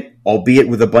singing it, albeit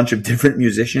with a bunch of different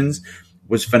musicians,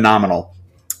 was phenomenal.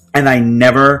 And I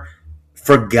never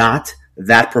forgot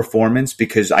that performance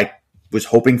because I was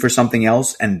hoping for something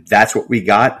else, and that's what we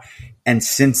got. And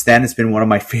since then, it's been one of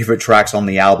my favorite tracks on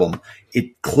the album.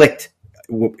 It clicked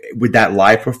with that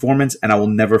live performance, and I will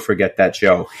never forget that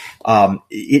show.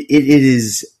 It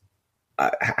is,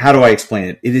 how do I explain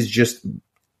it? It is just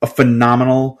a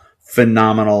phenomenal,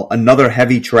 another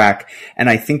heavy track. And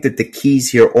I think that the keys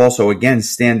here also, again,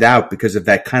 stand out because of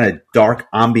that kind of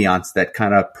dark ambiance that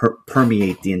kind of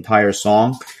permeate the entire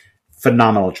song.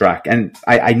 Phenomenal track. And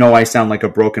I know I sound like a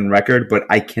broken record, but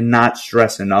I cannot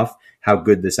stress enough how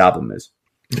good this album is.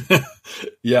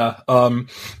 Yeah.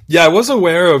 I was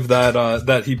aware of that,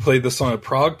 that he played the song at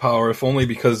Prague Power, if only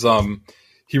because,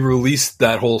 he released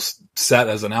that whole set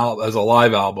as as a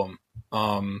live album.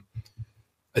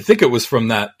 I think it was from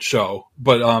that show,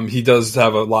 but he does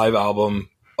have a live album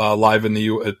live in the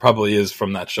it probably is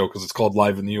from that show because it's called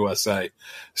Live in the USA.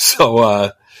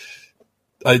 So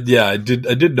I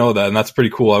did know that, and that's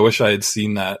pretty cool. I wish I had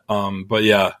seen that. But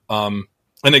yeah, and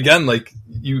again, like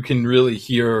you can really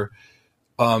hear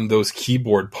those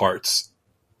keyboard parts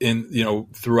in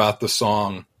throughout the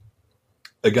song.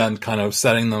 Again, kind of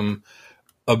setting them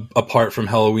apart from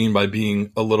Halloween by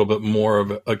being a little bit more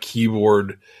of a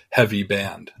keyboard heavy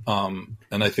band. And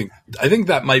I think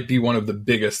that might be one of the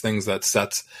biggest things that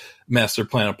sets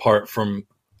Masterplan apart from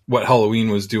what Halloween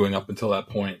was doing up until that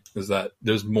point, is that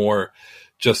there's more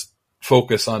just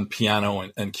focus on piano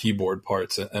and keyboard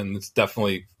parts. And it's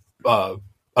definitely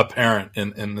apparent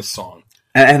in this song.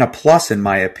 And a plus in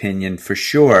my opinion, for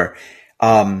sure.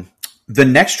 The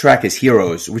next track is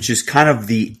Heroes, which is kind of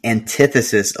the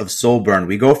antithesis of Soulburn.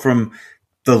 We go from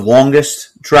the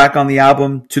longest track on the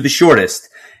album to the shortest.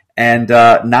 And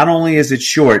not only is it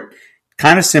short,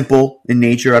 kind of simple in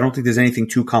nature. I don't think there's anything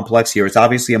too complex here. It's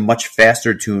obviously a much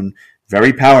faster tune,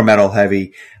 very power metal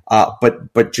heavy,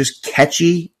 but just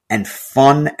catchy and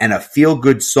fun and a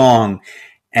feel-good song.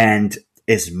 And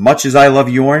as much as I love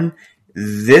Jorn,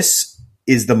 this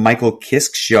is the Michael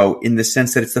Kiske show in the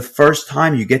sense that it's the first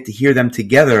time you get to hear them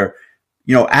together.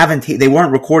 They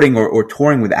weren't recording or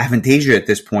touring with Avantasia at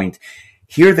this point.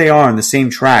 Here they are on the same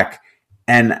track.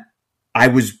 And I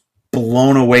was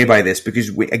blown away by this because,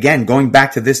 again, going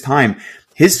back to this time,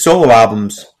 his solo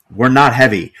albums were not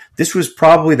heavy. This was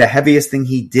probably the heaviest thing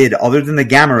he did other than the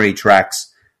Gamma Ray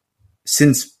tracks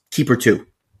since Keeper 2.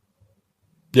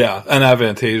 Yeah, and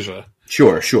Avantasia.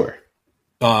 Sure.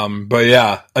 But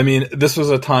yeah, I mean, this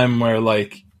was a time where,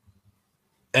 like,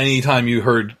 anytime you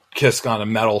heard Kiske on a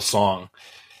metal song,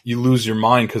 you lose your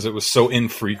mind because it was so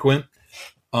infrequent.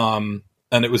 And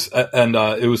it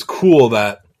was cool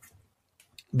that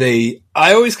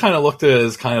I always kind of looked at it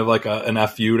as kind of like an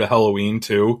FU to Halloween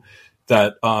too,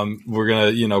 that, we're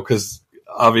gonna, cause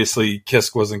obviously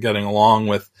Kiske wasn't getting along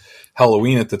with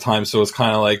Halloween at the time. So it's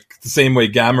kind of like the same way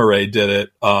Gamma Ray did it.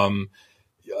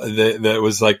 That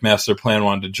was like Masterplan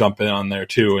wanted to jump in on there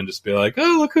too and just be like,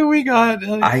 oh, look who we got.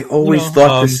 I always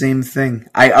thought the same thing.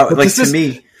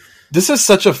 This is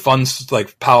such a fun,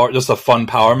 like just a fun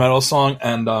power metal song.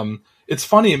 And, it's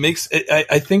funny. It makes,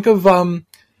 I think of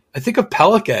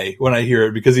Pelike when I hear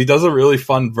it because he does a really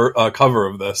fun cover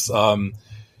of this.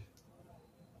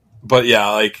 But yeah,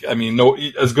 like, I mean,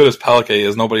 as good as Pelike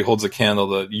is, nobody holds a candle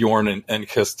to Jorn and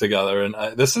Kiske together.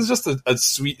 And this is just a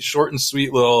sweet, short and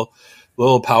sweet little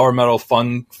power metal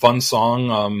fun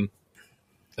song.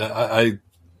 I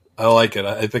like it.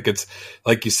 I think it's,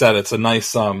 like you said, it's a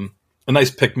nice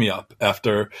pick me up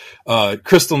after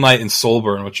Crystal Night and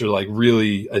Soulburn, which are like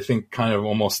really, I think, kind of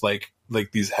almost like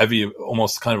like these heavy,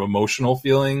 almost kind of emotional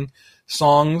feeling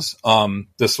songs.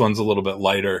 This one's a little bit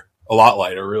lighter, a lot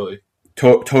lighter, really.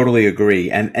 Totally agree.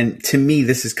 And to me,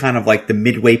 this is kind of like the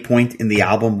midway point in the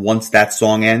album once that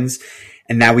song ends.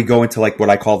 And now we go into like what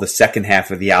I call the second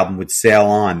half of the album with Sail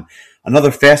On.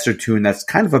 Another faster tune that's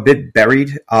kind of a bit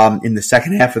buried in the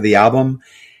second half of the album.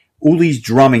 Uli's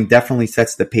drumming definitely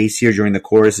sets the pace here during the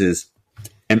choruses.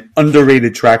 An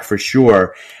underrated track for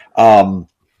sure. And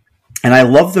I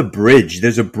love the bridge.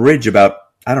 There's a bridge about,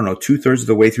 I don't know, 2/3 of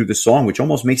the way through the song, which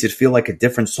almost makes it feel like a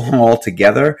different song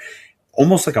altogether.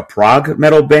 Almost like a prog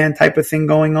metal band type of thing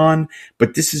going on.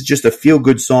 But this is just a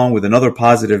feel-good song with another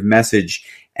positive message.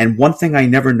 And one thing I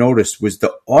never noticed was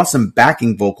the awesome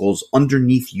backing vocals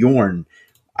underneath Yorn.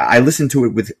 I listened to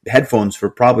it with headphones for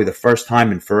probably the first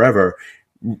time in forever.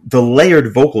 The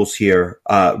layered vocals here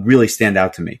really stand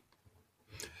out to me.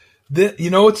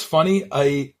 It's funny.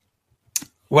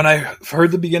 When I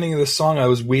heard the beginning of this song, I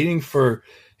was waiting for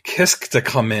Kisk to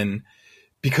come in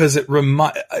because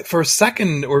for a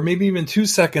second or maybe even 2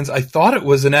 seconds, I thought it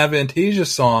was an Avantasia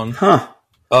song. Huh.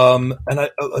 And I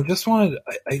just wanted,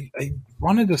 I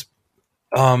wanted this,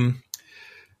 what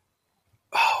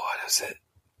is it?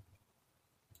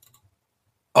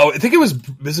 Oh, I think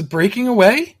is it Breaking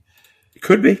Away? It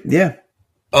could be, yeah.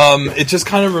 It just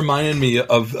kind of reminded me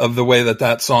of the way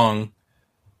that song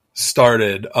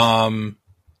started.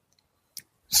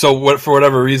 So for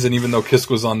whatever reason, even though Kisk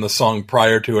was on the song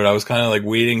prior to it, I was kind of like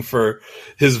waiting for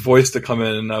his voice to come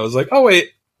in, and I was like, oh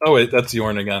wait, that's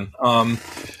Yorn again.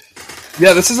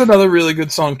 Yeah, this is another really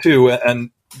good song too,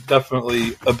 and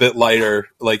definitely a bit lighter,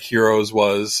 like Heroes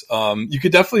was. You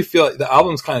could definitely feel like the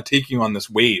album's kind of taking you on this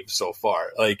wave so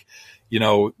far. Like,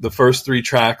 the first 3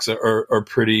 tracks are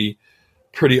pretty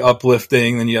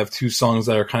uplifting. Then you have 2 songs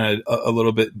that are kind of a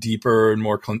little bit deeper and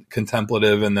more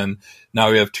contemplative, and then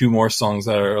now we have 2 more songs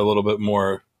that are a little bit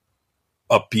more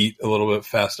upbeat, a little bit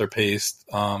faster paced.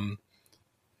 I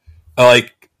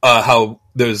like how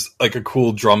there's like a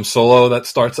cool drum solo that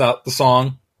starts out the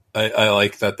song. I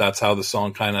like that. That's how the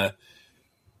song kind of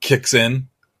kicks in.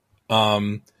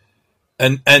 And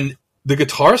the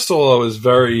guitar solo is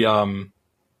very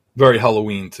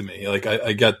Halloween to me. Like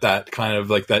I get that kind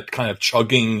of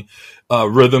chugging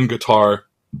rhythm guitar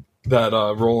that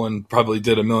Roland probably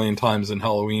did a million times in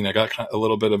Halloween. I got a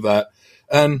little bit of that.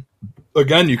 And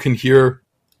again, you can hear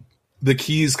the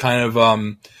keys kind of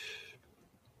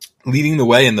leading the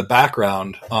way in the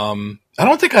background. I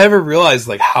don't think I ever realized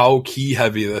like how key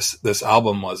heavy this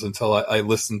album was until I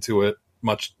listened to it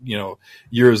much,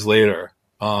 years later.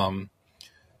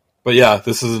 But yeah,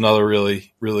 this is another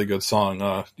really, really good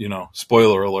song.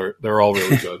 Spoiler alert, they're all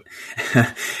really good.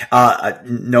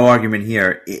 No argument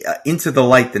here. Into the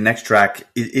Light, the next track,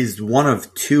 is one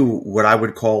of 2 what I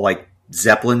would call like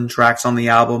Zeppelin tracks on the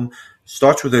album.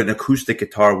 Starts with an acoustic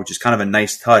guitar, which is kind of a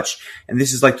nice touch. And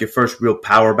this is like your first real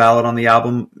power ballad on the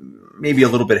album. Maybe a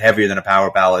little bit heavier than a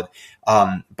power ballad.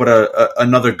 But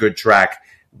another good track.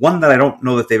 One that I don't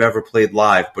know that they've ever played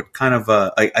live, but kind of,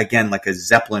 again, like a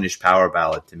Zeppelin-ish power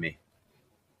ballad to me.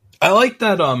 I like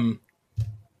that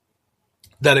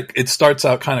it starts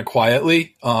out kind of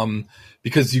quietly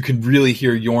because you can really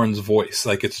hear Yorn's voice.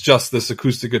 Like it's just this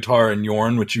acoustic guitar and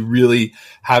Yorn, which you really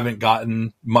haven't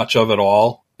gotten much of at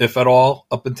all, if at all,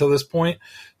 up until this point.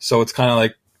 So it's kind of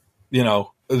like,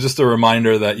 it's just a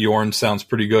reminder that Yorn sounds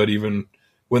pretty good even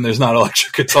when there's not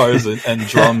electric guitars and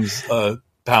drums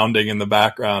pounding in the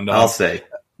background. I'll say.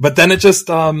 But then it just,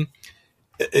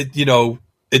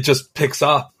 it just picks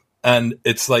up, and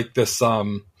it's like this,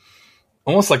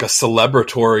 almost like a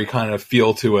celebratory kind of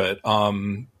feel to it.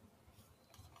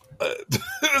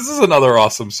 This is another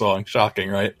awesome song. Shocking,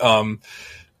 right?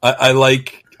 I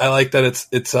like that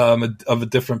it's of a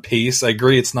different pace. I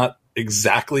agree. It's not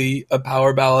exactly a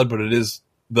power ballad, but it is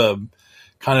the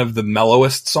kind of the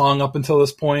mellowest song up until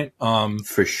this point.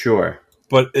 For sure.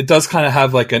 But it does kind of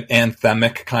have like an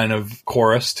anthemic kind of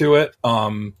chorus to it.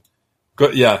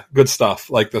 Good stuff.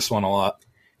 Like this one a lot.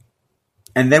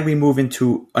 And then we move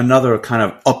into another kind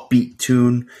of upbeat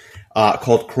tune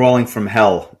called Crawling from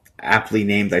Hell. Aptly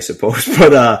named, I suppose.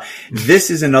 But this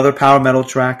is another power metal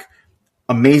track.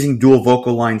 Amazing dual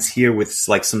vocal lines here with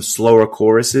like some slower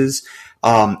choruses.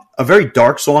 A very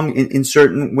dark song in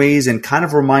certain ways, and kind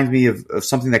of reminds me of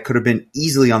something that could have been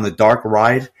easily on the Dark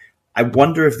Ride. I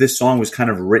wonder if this song was kind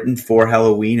of written for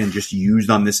Halloween and just used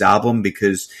on this album,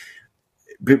 because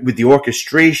with the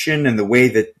orchestration and the way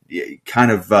that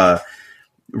kind of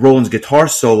Roland's guitar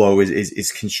solo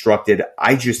is constructed,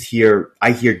 I hear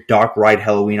Dark Ride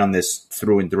Halloween on this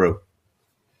through and through.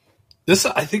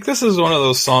 I think this is one of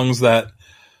those songs that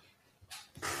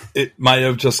it might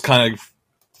have just kind of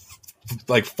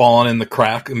like fallen in the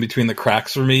crack in between the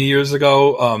cracks for me years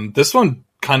ago. This one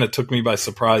kind of took me by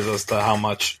surprise as to how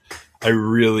much I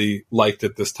really liked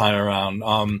it this time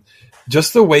around.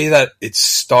 Just the way that it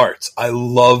starts. I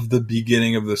love the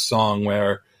beginning of the song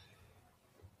where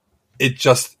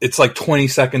it's like 20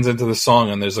 seconds into the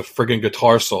song and there's a friggin'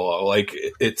 guitar solo. Like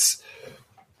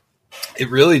it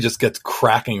really just gets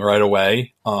cracking right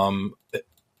away.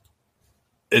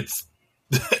 It's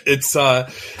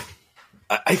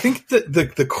I think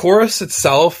that the chorus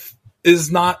itself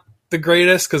is not the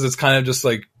greatest because it's kind of just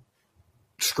like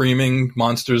screaming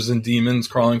monsters and demons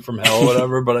crawling from hell or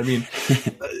whatever. But I mean,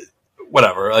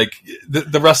 whatever. Like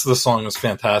the rest of the song is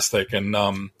fantastic and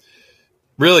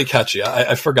really catchy.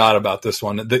 I forgot about this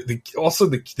one. Also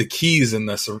the keys in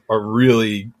this are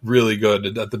really, really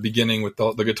good at the beginning with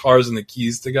the guitars and the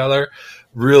keys together.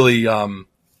 Really,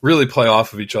 really play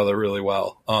off of each other really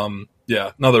well.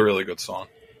 Yeah, another really good song.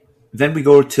 Then we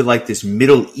go to like this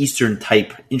Middle Eastern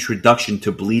type introduction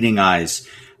to Bleeding Eyes.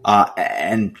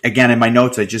 And again, in my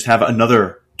notes, I just have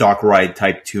another Dark Ride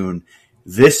type tune.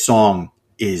 This song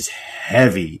is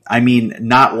heavy. I mean,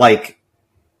 not like,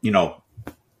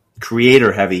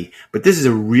 Creator heavy, but this is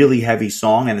a really heavy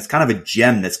song, and it's kind of a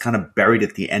gem that's kind of buried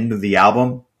at the end of the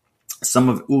album. Some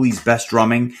of Uli's best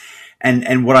drumming.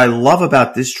 And what I love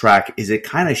about this track is it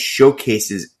kind of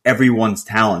showcases everyone's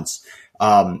talents.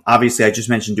 Obviously, I just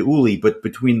mentioned Uli, but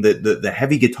between the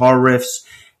heavy guitar riffs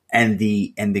and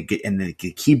the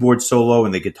keyboard solo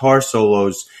and the guitar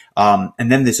solos,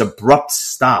 and then this abrupt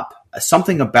stop,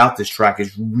 something about this track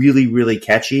is really, really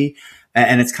catchy,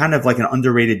 and it's kind of like an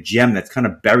underrated gem that's kind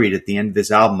of buried at the end of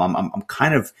this album. I'm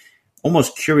kind of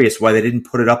almost curious why they didn't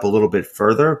put it up a little bit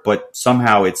further, but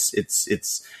somehow it's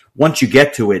once you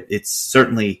get to it, it's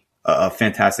certainly a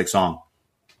fantastic song.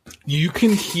 You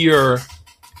can hear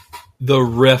the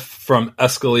riff from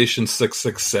Escalation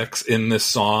 666 in this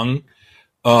song.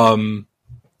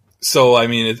 So, I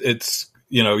mean, it's,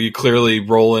 you clearly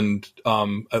Roland,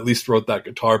 at least wrote that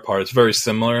guitar part. It's very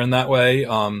similar in that way.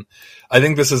 I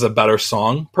think this is a better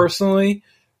song personally.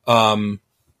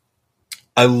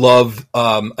 I love,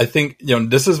 I think,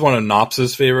 this is one of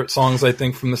Nopsa's favorite songs, I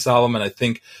think, from this album. And I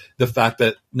think the fact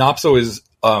that Nopsa is,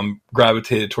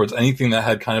 gravitated towards anything that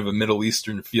had kind of a Middle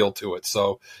Eastern feel to it.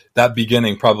 So that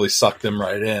beginning probably sucked him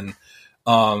right in.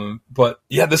 But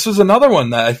yeah, this was another one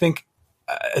that I think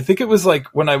it was like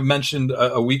when I mentioned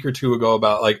a week or two ago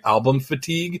about like album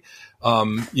fatigue.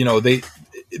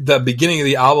 The beginning of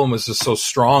the album was just so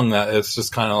strong that it's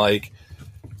just kind of like,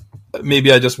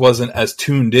 maybe I just wasn't as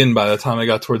tuned in by the time I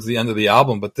got towards the end of the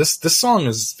album, but this song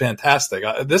is fantastic.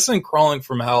 This and Crawling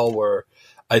from Hell were,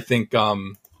 I think,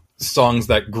 songs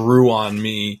that grew on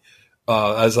me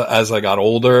as I got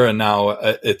older, and now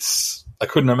I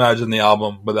couldn't imagine the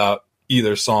album without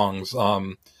either songs.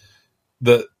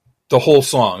 The whole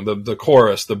song, the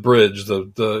chorus, the bridge,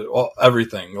 the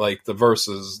everything, like the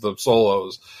verses, the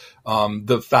solos,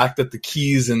 the fact that the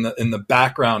keys in the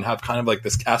background have kind of like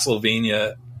this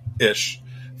Castlevania-ish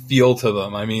feel to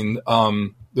them. I mean,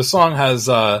 the song has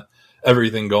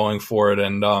everything going for it,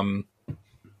 and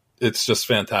it's just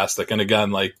fantastic. And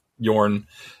again, like Jorn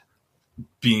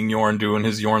being Jorn, doing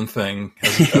his Jorn thing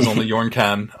as only Jorn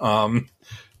can.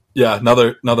 Yeah,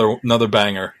 another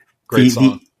banger. Great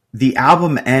song. The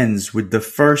album ends with the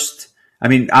first. I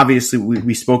mean, obviously,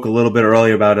 we spoke a little bit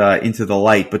earlier about Into the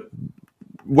Light, but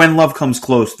When Love Comes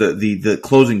Close, the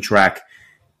closing track,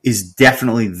 is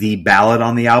definitely the ballad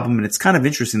on the album, and it's kind of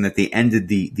interesting that they ended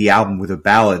the album with a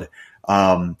ballad.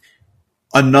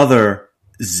 Another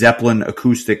Zeppelin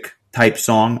acoustic type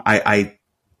song.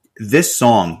 This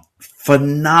song,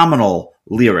 phenomenal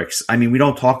lyrics. I mean, we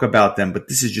don't talk about them, but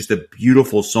this is just a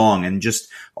beautiful song and just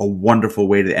a wonderful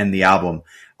way to end the album.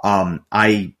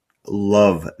 I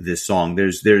love this song.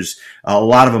 There's a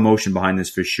lot of emotion behind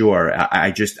this for sure. I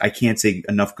can't say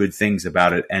enough good things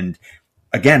about it. And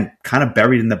again, kind of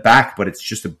buried in the back, but it's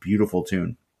just a beautiful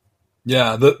tune.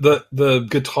 Yeah, the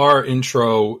guitar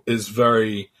intro is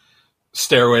very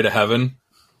Stairway to Heaven.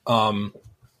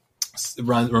 It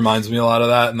reminds me a lot of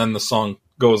that, and then the song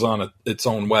goes on its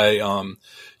own way.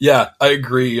 Yeah, I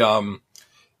agree.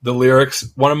 The lyrics,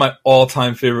 one of my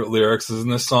all-time favorite lyrics is in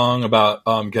this song about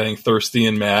getting thirsty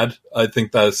and mad. I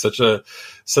think that is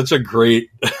such a great.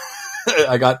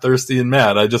 I got thirsty and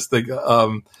mad. I just think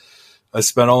I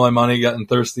spent all my money getting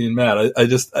thirsty and mad.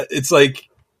 It's like,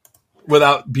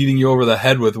 without beating you over the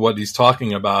head with what he's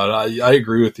talking about, I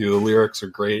agree with you. The lyrics are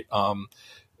great.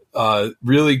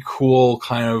 Really cool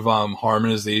kind of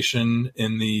harmonization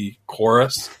in the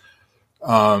chorus.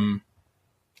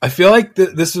 I feel like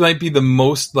this might be the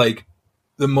most like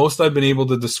the most I've been able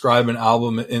to describe an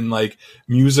album in like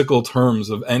musical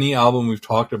terms of any album we've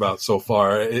talked about so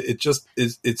far. It just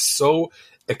is. It's so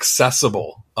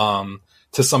accessible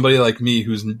to somebody like me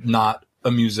who's not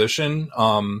a musician.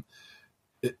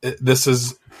 This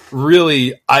is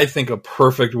really, I think, a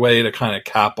perfect way to kind of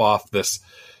cap off this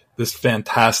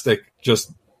fantastic,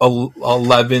 just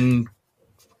 11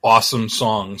 awesome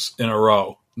songs in a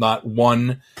row. Not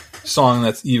one song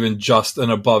that's even just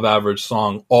an above average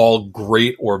song, all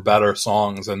great or better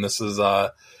songs. And this is,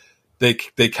 they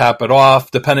cap it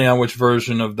off depending on which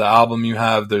version of the album you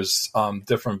have. There's,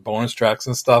 different bonus tracks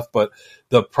and stuff, but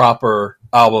the proper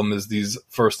album is these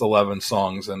first 11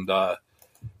 songs. And,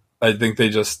 I think they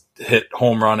just hit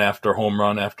home run after home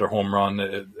run after home run.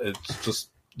 It's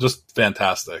just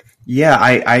fantastic. Yeah,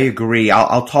 I agree.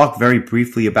 I'll talk very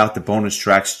briefly about the bonus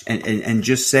tracks and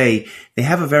just say they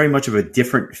have a very much of a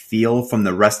different feel from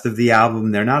the rest of the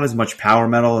album. They're not as much power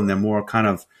metal and they're more kind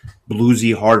of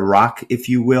bluesy hard rock, if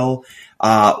you will.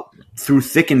 Through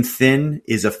Thick and Thin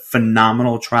is a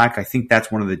phenomenal track. I think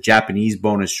that's one of the Japanese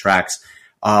bonus tracks.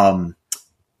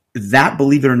 That,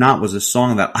 believe it or not, was a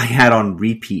song that I had on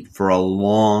repeat for a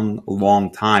long, long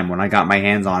time when I got my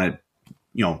hands on it,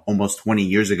 almost 20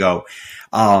 years ago.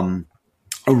 A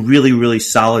really, really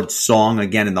solid song,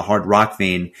 again, in the hard rock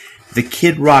vein. The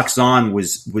Kid Rocks On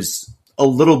was a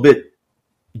little bit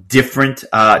different.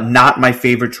 Not my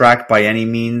favorite track by any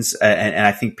means, and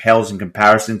I think pales in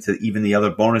comparison to even the other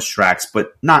bonus tracks,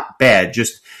 but not bad,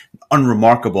 just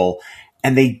unremarkable.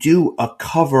 And they do a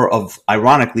cover of,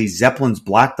 ironically, Zeppelin's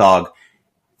Black Dog,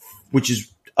 which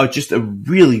is just a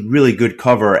really, really good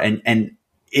cover. And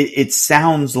it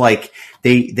sounds like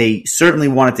they certainly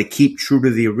wanted to keep true to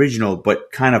the original,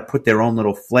 but kind of put their own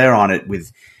little flair on it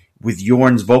with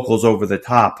Jorn's vocals over the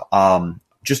top.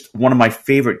 Just one of my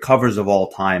favorite covers of all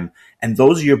time. And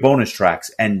those are your bonus tracks.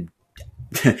 And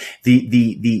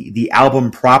the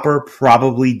album proper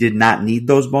probably did not need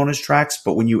those bonus tracks,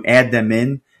 but when you add them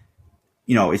in,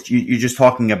 you're just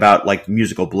talking about like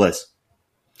musical bliss.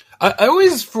 I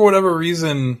always, for whatever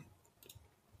reason,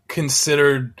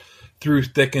 considered Through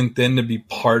Thick and Thin to be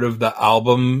part of the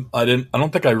album. I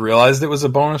don't think I realized it was a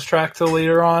bonus track till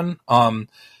later on.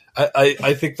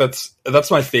 I think that's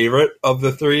my favorite of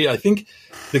the three. I think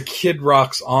The Kid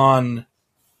Rocks On,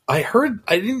 I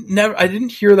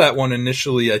didn't hear that one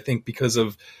initially, I think because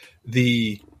of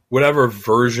the whatever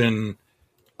version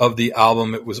of the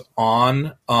album it was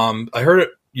on. I heard it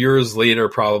years later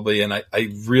probably, and I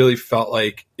really felt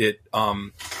like it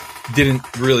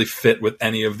didn't really fit with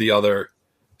any of the other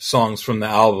songs from the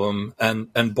album.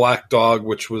 And Black Dog,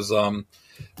 which was I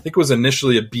think was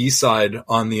initially a B-side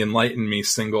on the Enlighten Me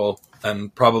single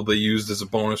and probably used as a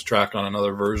bonus track on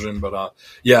another version. But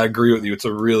yeah, I agree with you. It's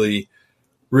a really,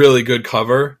 really good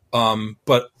cover.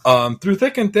 But Through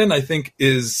Thick and Thin, I think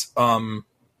is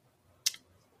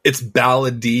it's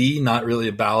ballady, not really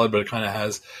a ballad, but it kind of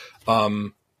has,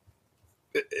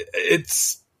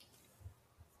 it's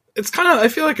kind of, I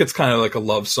feel like it's kind of like a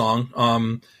love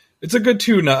song. It's a good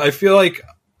tune. I feel like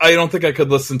I don't think I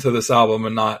could listen to this album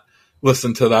and not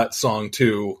listen to that song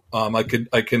too. I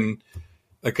can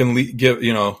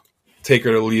take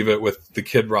her to leave it with The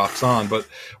Kid Rocks On. But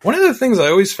one of the things I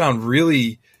always found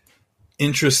really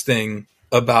interesting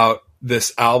about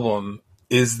this album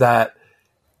is that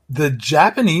the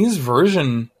Japanese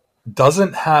version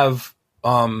doesn't have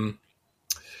Enlighten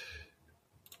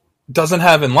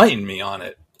Me on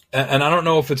it. And I don't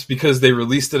know if it's because they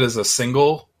released it as a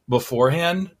single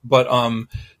beforehand, but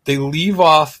they leave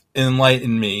off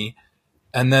Enlighten Me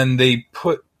and then they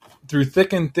put Through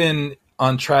Thick and Thin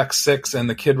on track 6 and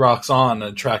The Kid Rocks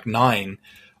On track 9.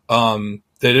 They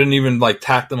didn't even like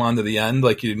tack them onto the end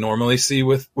like you normally see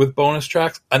with bonus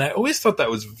tracks. And I always thought that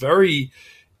was very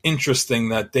interesting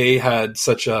that they had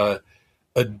such a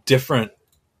different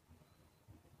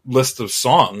list of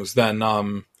songs than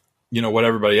what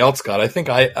everybody else got. I think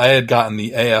I had gotten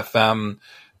the AFM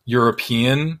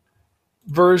European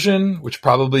version, which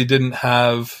probably didn't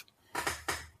have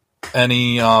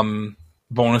any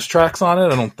bonus tracks on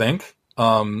it, I don't think.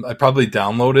 I probably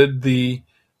downloaded the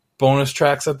bonus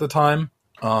tracks at the time.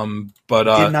 But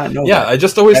did not know yeah, that. I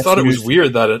just always That's thought it was news.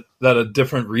 weird that a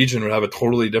different region would have a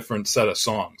totally different set of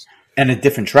songs. And a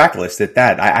different track list at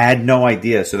that. I had no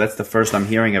idea, so that's the first I'm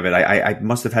hearing of it. I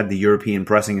must have had the European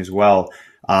pressing as well.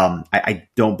 I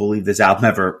don't believe this album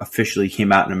ever officially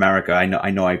came out in America. I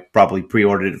know I probably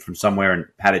pre-ordered it from somewhere and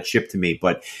had it shipped to me,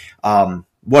 but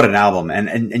what an album.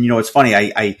 And it's funny,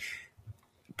 I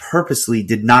purposely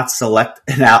did not select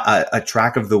a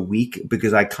track of the week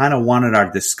because I kind of wanted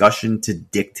our discussion to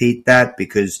dictate that,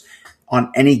 because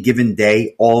on any given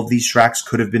day, all of these tracks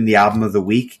could have been the album of the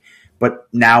week. But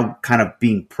now kind of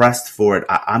being pressed for it,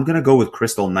 I'm going to go with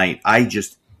Crystal Night. I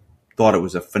just thought it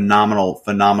was a phenomenal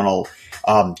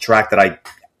track that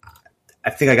I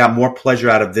think I got more pleasure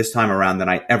out of this time around than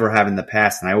I ever have in the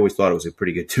past, and I always thought it was a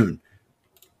pretty good tune.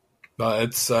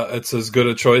 It's as good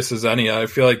a choice as any. I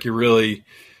feel like you really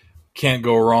can't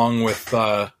go wrong with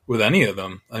any of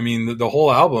them. I mean, the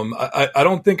whole album. I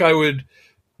don't think I would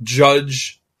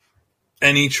judge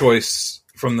any choice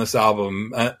from this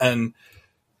album, and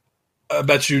I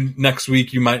bet you next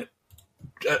week you might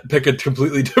pick a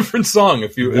completely different song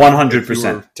if you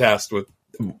 100% tasked with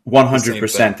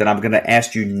 100%. And I'm going to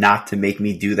ask you not to make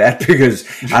me do that because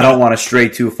I don't want to stray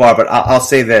too far. But I'll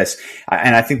say this,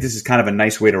 and I think this is kind of a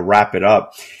nice way to wrap it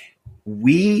up.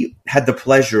 We had the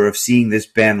pleasure of seeing this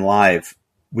band live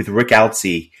with Rick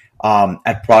Altsey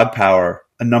at Prog Power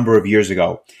a number of years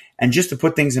ago. And just to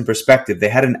put things in perspective, they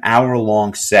had an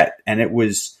hour-long set, and it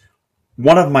was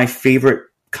one of my favorite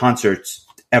concerts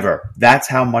ever. That's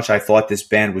how much I thought this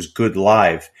band was good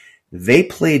live. They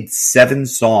played 7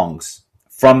 songs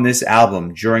from this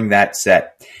album during that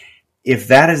set. If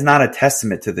that is not a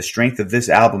testament to the strength of this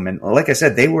album, and like I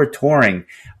said, they were touring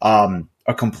a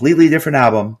completely different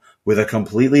album with a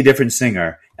completely different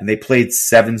singer, and they played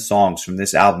 7 songs from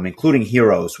this album, including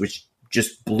Heroes, which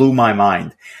just blew my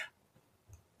mind.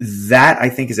 That, I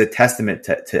think, is a testament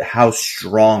to how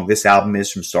strong this album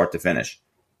is from start to finish.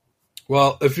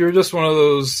 Well, if you're just one of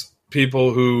those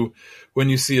people who, when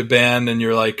you see a band and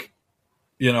you're like,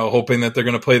 hoping that they're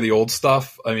going to play the old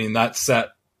stuff, I mean, that set,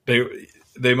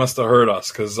 they must have heard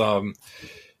us because me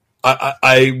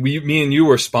and you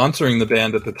were sponsoring the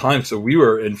band at the time, so we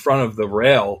were in front of the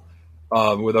rail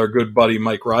with our good buddy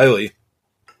Mike Riley,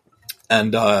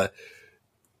 and I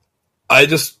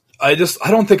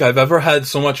don't think I've ever had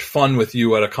so much fun with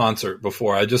you at a concert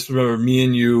before. I just remember me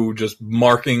and you just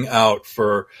marking out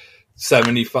for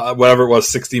 75, whatever it was,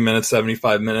 60 minutes,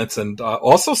 75 minutes. And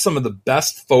also some of the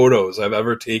best photos I've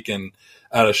ever taken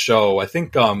at a show. I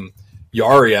think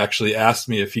Yari actually asked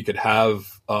me if he could have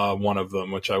one of them,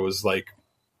 which I was like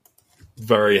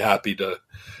very happy to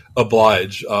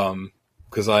oblige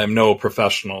because I am no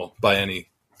professional by any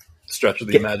stretch of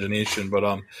the imagination.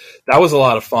 But that was a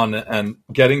lot of fun, and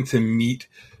getting to meet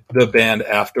the band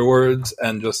afterwards,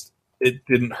 and just it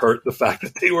didn't hurt the fact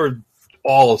that they were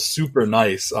all super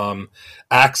nice.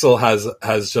 Axel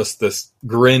has just this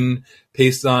grin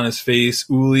pasted on his face.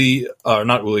 Roland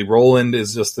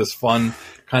is just this fun,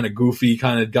 kind of goofy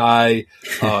kind of guy.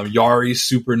 Yari's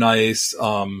super nice.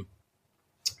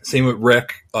 Same with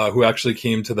Rick, who actually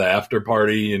came to the after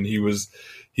party, and he was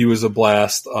a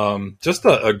blast. Just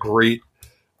a great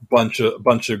bunch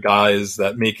of guys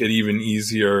that make it even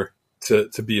easier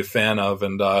to be a fan of.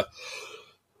 And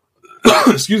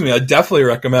excuse me, I definitely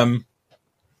recommend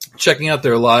checking out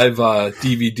their live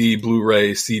DVD,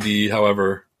 Blu-ray, CD,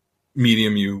 however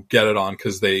medium you get it on,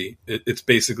 because it's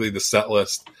basically the set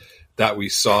list that we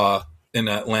saw in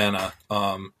Atlanta.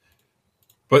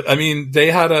 But I mean,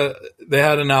 they had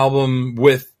an album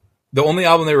with the only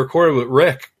album they recorded with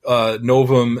Rick,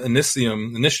 Novum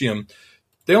Initium.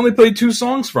 They only played 2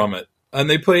 songs from it, and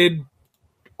they played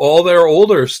all their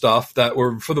older stuff that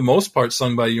were for the most part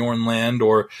sung by Jorn Land,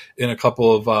 or in a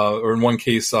couple of, or in one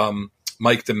case,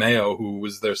 Mike DeMeo, who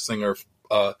was their singer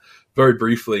very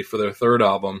briefly for their 3rd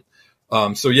album.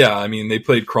 So yeah, I mean, they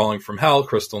played Crawling from Hell,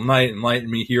 Crystal Night, Enlighten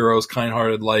Me, Heroes,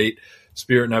 Kind-Hearted Light,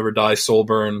 Spirit Never Die,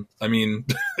 Soulburn. I mean,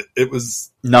 it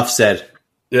was... Enough said.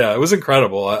 Yeah, it was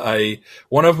incredible.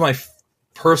 One of my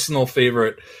personal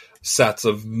favorite sets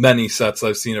of many sets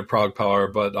I've seen at Prog Power,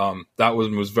 but that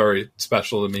one was very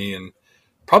special to me, and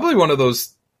probably one of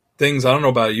those things, I don't know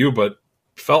about you, but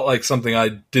felt like something I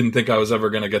didn't think I was ever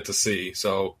going to get to see.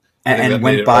 So and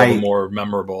went by all the more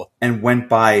memorable, and went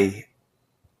by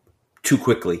too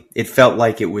quickly. It felt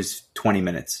like it was 20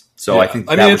 minutes. So yeah. I think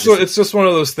it's just one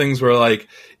of those things where, like,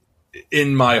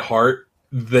 in my heart,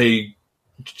 they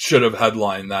should have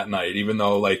headlined that night, even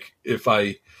though, like, if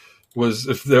they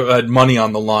had money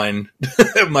on the line,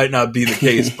 it might not be the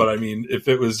case. But I mean, if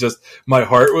it was just my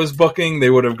heart was booking,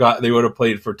 they would have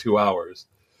played for 2 hours.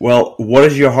 Well, what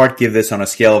does your heart give this on a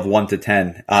scale of 1 to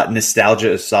 10?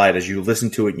 Nostalgia aside, as you listen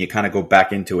to it and you kind of go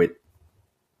back into it.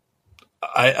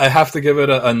 I have to give it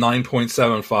a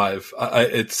 9.75.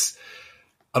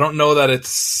 I don't know that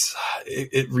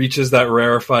it reaches that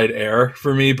rarefied air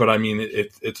for me, but I mean,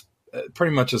 it's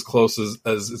pretty much as close as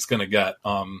it's going to get.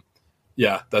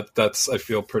 Yeah, that's I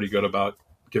feel pretty good about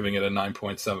giving it a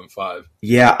 9.75.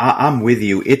 Yeah, I'm with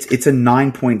you. It's a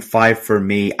 9.5 for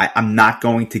me. I'm not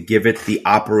going to give it the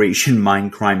Operation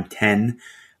Mindcrime 10.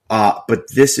 but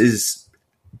this is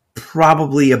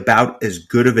probably about as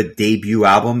good of a debut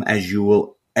album as you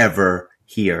will ever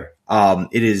hear.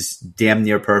 It is damn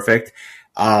near perfect.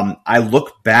 I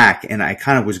look back and I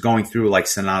kind of was going through like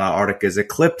Sonata Arctica's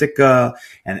Ecliptica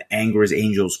and Anger as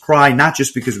Angels Cry, not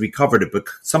just because we covered it, but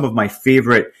some of my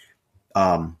favorite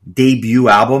debut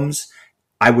albums.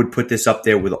 I would put this up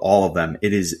there with all of them.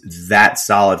 It is that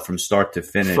solid from start to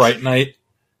finish. Fright Night.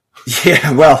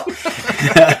 Yeah, well,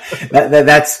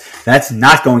 that's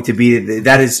not going to be,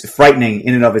 that is frightening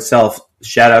in and of itself.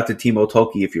 Shout out to Timo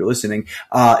Tolkki if you're listening.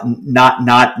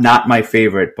 Not my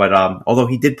favorite, but although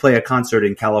he did play a concert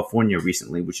in California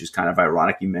recently, which is kind of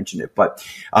ironic you mentioned it. But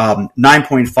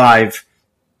 9.5,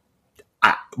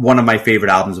 one of my favorite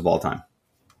albums of all time.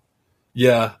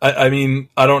 Yeah, I mean,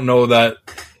 I don't know that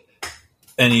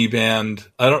any band.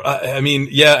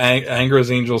 Anger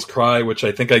as Angels Cry, which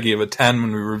I think I gave a 10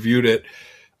 when we reviewed it,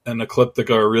 and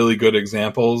Ecliptica are really good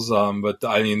examples. But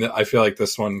I mean, I feel like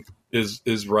this one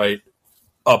is right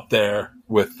up there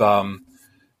with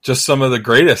just some of the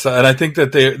greatest. And I think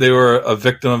that they were a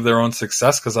victim of their own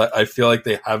success, because I feel like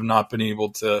they have not been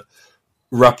able to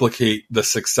replicate the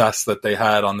success that they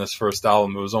had on this first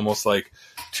album. It was almost like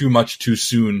too much too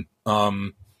soon.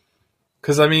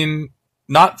 Because I mean,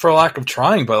 not for lack of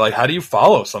trying, but like, how do you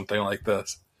follow something like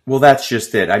this? Well, that's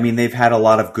just it. I mean, they've had a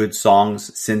lot of good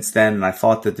songs since then, and I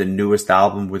thought that the newest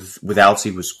album with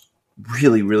Alcee was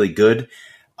really, really good.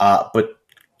 But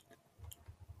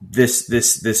this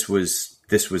was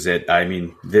it. I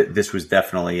mean, this was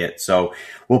definitely it. So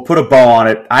we'll put a bow on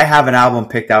it. I have an album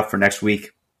picked out for next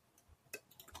week.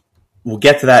 We'll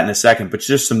get to that in a second, but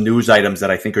just some news items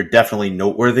that I think are definitely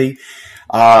noteworthy.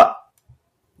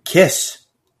 Kiss.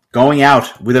 Going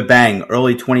out with a bang,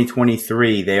 early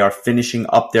 2023. They are finishing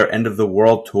up their End of the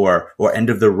World tour, or End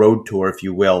of the Road tour, if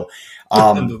you will.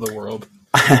 End of the world.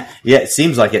 Yeah, it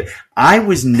seems like it. I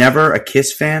was never a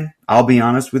Kiss fan, I'll be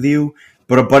honest with you,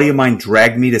 but a buddy of mine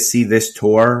dragged me to see this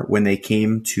tour when they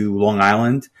came to Long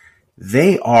Island.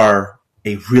 They are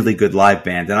a really good live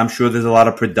band, and I'm sure there's a lot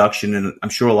of production, and I'm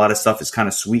sure a lot of stuff is kind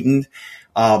of sweetened.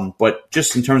 But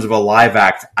just in terms of a live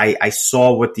act, I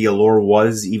saw what the allure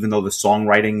was, even though the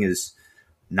songwriting is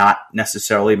not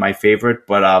necessarily my favorite.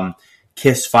 But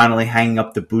Kiss finally hanging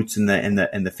up the boots and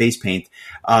the face paint.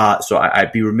 So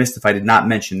I'd be remiss if I did not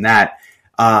mention that.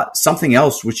 Something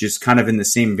else, which is kind of in the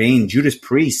same vein, Judas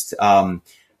Priest.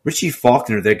 Richie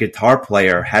Faulkner, their guitar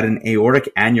player, had an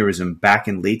aortic aneurysm back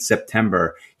in late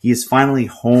September. He is finally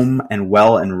home and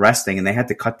well and resting, and they had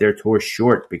to cut their tour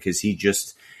short because he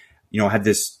just, had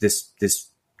this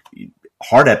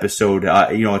heart episode,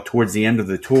 towards the end of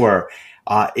the tour.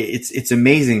 It's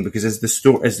amazing because as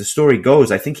the story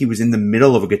goes, I think he was in the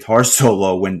middle of a guitar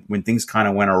solo when things kind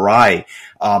of went awry,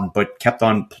 but kept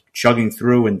on chugging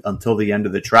through until the end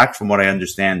of the track, from what I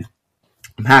understand.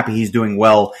 I'm happy he's doing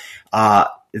well.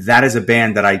 That is a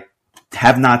band that I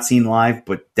have not seen live,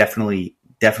 but definitely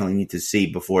need to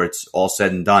see before it's all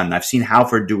said and done. I've seen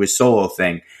Halford do his solo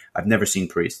thing. I've never seen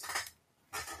Priest.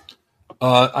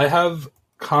 I have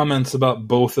comments about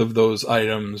both of those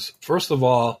items. First of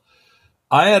all,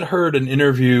 I had heard an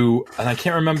interview, and I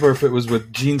can't remember if it was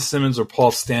with Gene Simmons or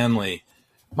Paul Stanley.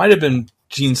 Might have been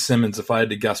Gene Simmons if I had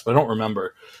to guess, but I don't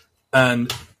remember.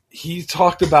 And he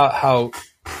talked about how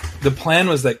the plan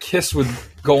was that Kiss would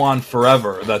go on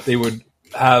forever, that they would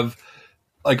have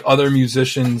like other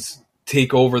musicians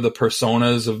take over the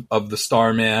personas of the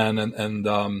Starman and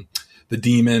the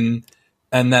Demon,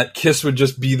 and that Kiss would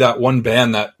just be that one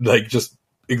band that like just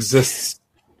exists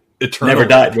eternally. Never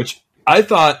died. Which I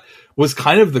thought was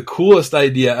kind of the coolest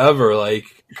idea ever. Like,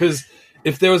 because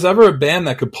if there was ever a band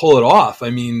that could pull it off, I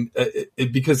mean,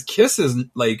 because Kiss is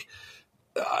like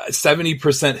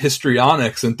 70%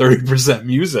 histrionics and 30%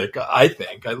 music, I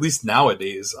think, at least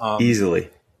nowadays. Easily.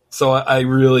 So I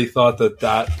really thought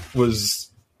that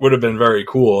would have been very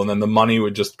cool. And then the money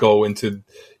would just go into,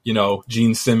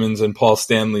 Gene Simmons and Paul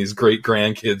Stanley's great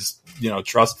grandkids,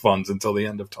 trust funds until the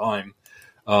end of time.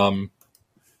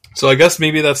 So I guess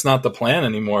maybe that's not the plan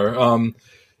anymore.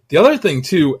 The other thing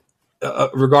too,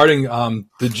 regarding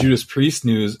the Judas Priest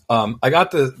news, I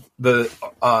got the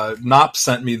Knopp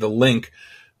sent me the link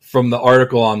from the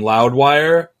article on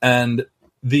Loudwire, and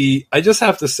I just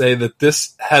have to say that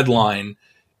this headline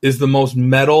is the most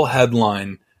metal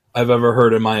headline I've ever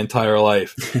heard in my entire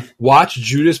life. Watch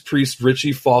Judas Priest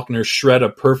Richie Faulkner shred a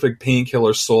perfect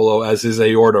Painkiller solo as his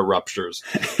aorta ruptures.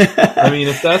 I mean,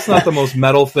 if that's not the most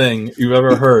metal thing you've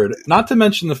ever heard, not to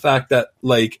mention the fact that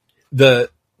like the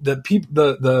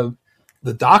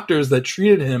doctors that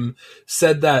treated him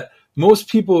said that most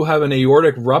people who have an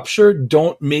aortic rupture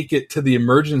don't make it to the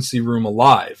emergency room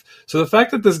alive. So the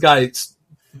fact that this guy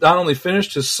not only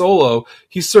finished his solo,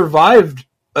 he survived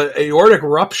an aortic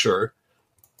rupture,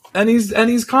 and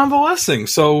he's convalescing.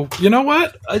 So you know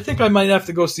what? I think I might have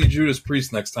to go see Judas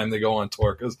Priest next time they go on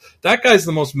tour, because that guy's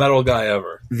the most metal guy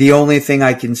ever. The only thing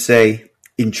I can say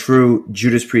in true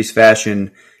Judas Priest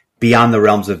fashion, beyond the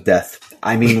realms of death.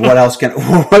 I mean, what else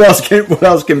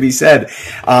can be said?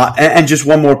 And just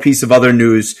one more piece of other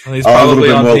news. Well, he's probably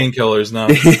on painkillers now.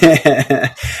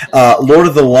 Lord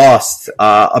of the Lost,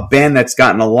 a band that's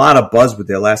gotten a lot of buzz with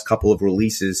their last couple of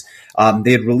releases.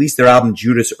 They had released their album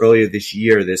Judas earlier this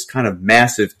year, this kind of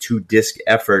massive 2-disc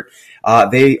effort.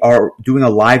 They are doing a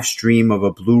live stream of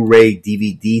a Blu-ray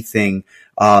DVD thing,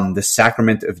 The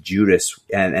Sacrament of Judas,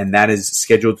 and that is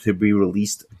scheduled to be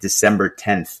released December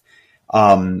 10th.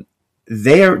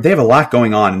 They have a lot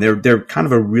going on, and they're kind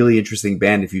of a really interesting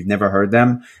band if you've never heard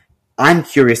them. I'm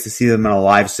curious to see them in a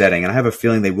live setting, and I have a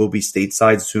feeling they will be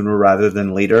stateside sooner rather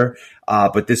than later.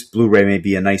 But this Blu-ray may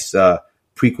be a nice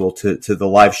prequel to the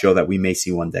live show that we may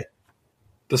see one day.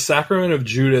 The Sacrament of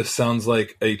Judas sounds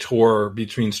like a tour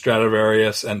between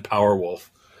Stratovarius and Powerwolf.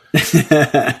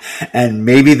 And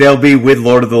maybe they'll be with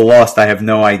Lord of the Lost. I have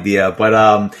no idea.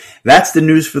 But that's the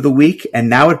news for the week. And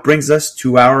now it brings us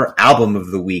to our album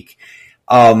of the week.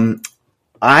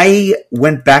 I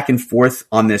went back and forth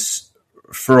on this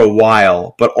for a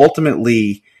while, but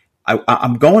ultimately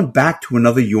I'm going back to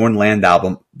another Jorn Land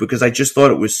album because I just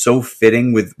thought it was so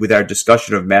fitting with our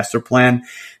discussion of Masterplan.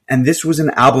 And this was an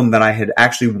album that I had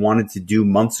actually wanted to do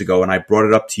months ago, and I brought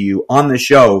it up to you on the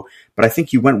show, but I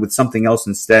think you went with something else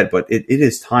instead. But it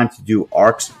is time to do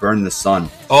Ark's Burn the Sun.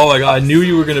 Oh my God, I knew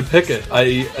you were going to pick it.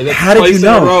 How did you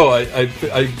know? In a row,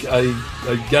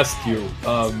 I guessed you.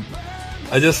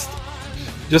 I just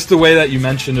the way that you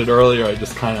mentioned it earlier, I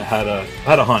just kind of had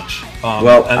a hunch.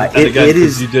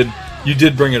 You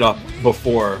did bring it up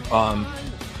before.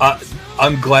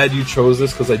 I'm glad you chose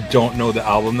this because I don't know the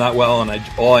album that well, and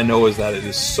all I know is that it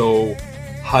is so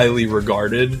highly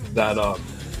regarded that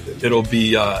it'll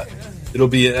be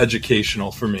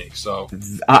educational for me. So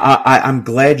I'm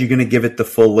glad you're going to give it the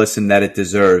full listen that it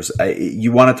deserves.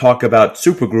 You want to talk about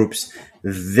supergroups?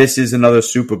 This is another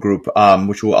supergroup,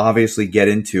 which we'll obviously get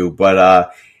into.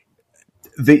 But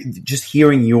just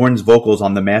hearing Jorn's vocals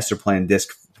on the Masterplan disc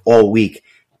all week,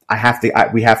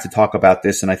 we have to talk about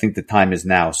this, and I think the time is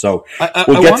now. So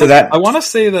we'll get to that. I want to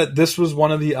say that this was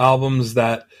one of the albums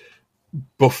that,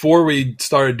 before we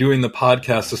started doing the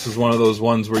podcast, this was one of those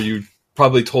ones where you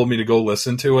probably told me to go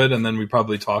listen to it, and then we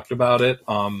probably talked about it.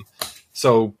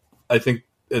 So I think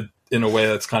in a way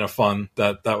that's kind of fun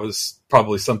that was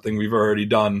probably something we've already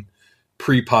done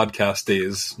pre-podcast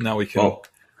days. Now we can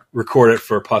record it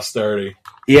for posterity.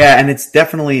 Yeah, and it's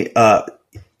definitely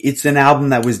it's an album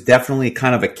that was definitely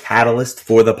kind of a catalyst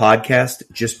for the podcast,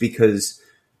 just because,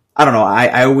 I don't know,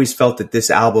 I always felt that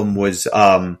this album was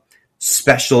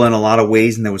special in a lot of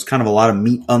ways, and there was kind of a lot of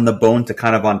meat on the bone to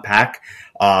kind of unpack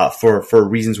for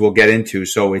reasons we'll get into.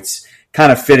 So it's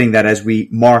kind of fitting that as we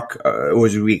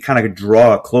as we kind of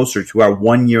draw closer to our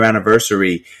 1-year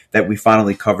anniversary, that we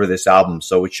finally cover this album.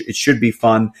 So it should be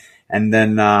fun. And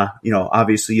then,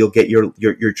 obviously you'll get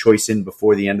your choice in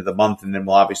before the end of the month. And then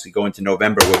we'll obviously go into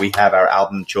November where we have our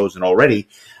album chosen already.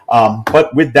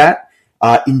 But with that,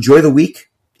 enjoy the week.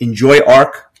 Enjoy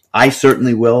Ark. I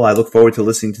certainly will. I look forward to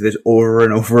listening to this over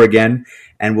and over again.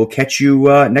 And we'll catch you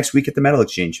next week at the Metal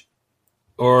Exchange.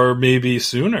 Or maybe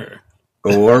sooner.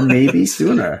 Or maybe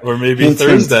sooner. Or maybe hint,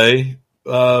 Thursday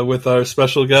with our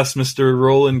special guest, Mr.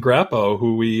 Roland Grappo,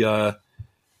 who we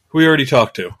already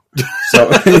talked to. So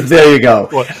there you go.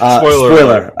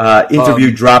 Spoiler.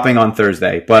 Interview dropping on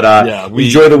Thursday. But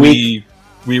enjoy the week.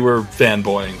 We were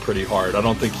fanboying pretty hard. I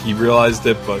don't think he realized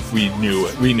it, but we knew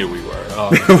it. We knew we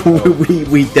were.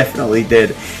 We definitely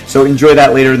did. So enjoy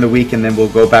that later in the week, and then we'll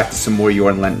go back to some more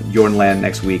Jorn Land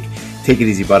next week. Take it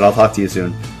easy, bud. I'll talk to you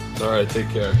soon. All right. Take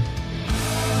care.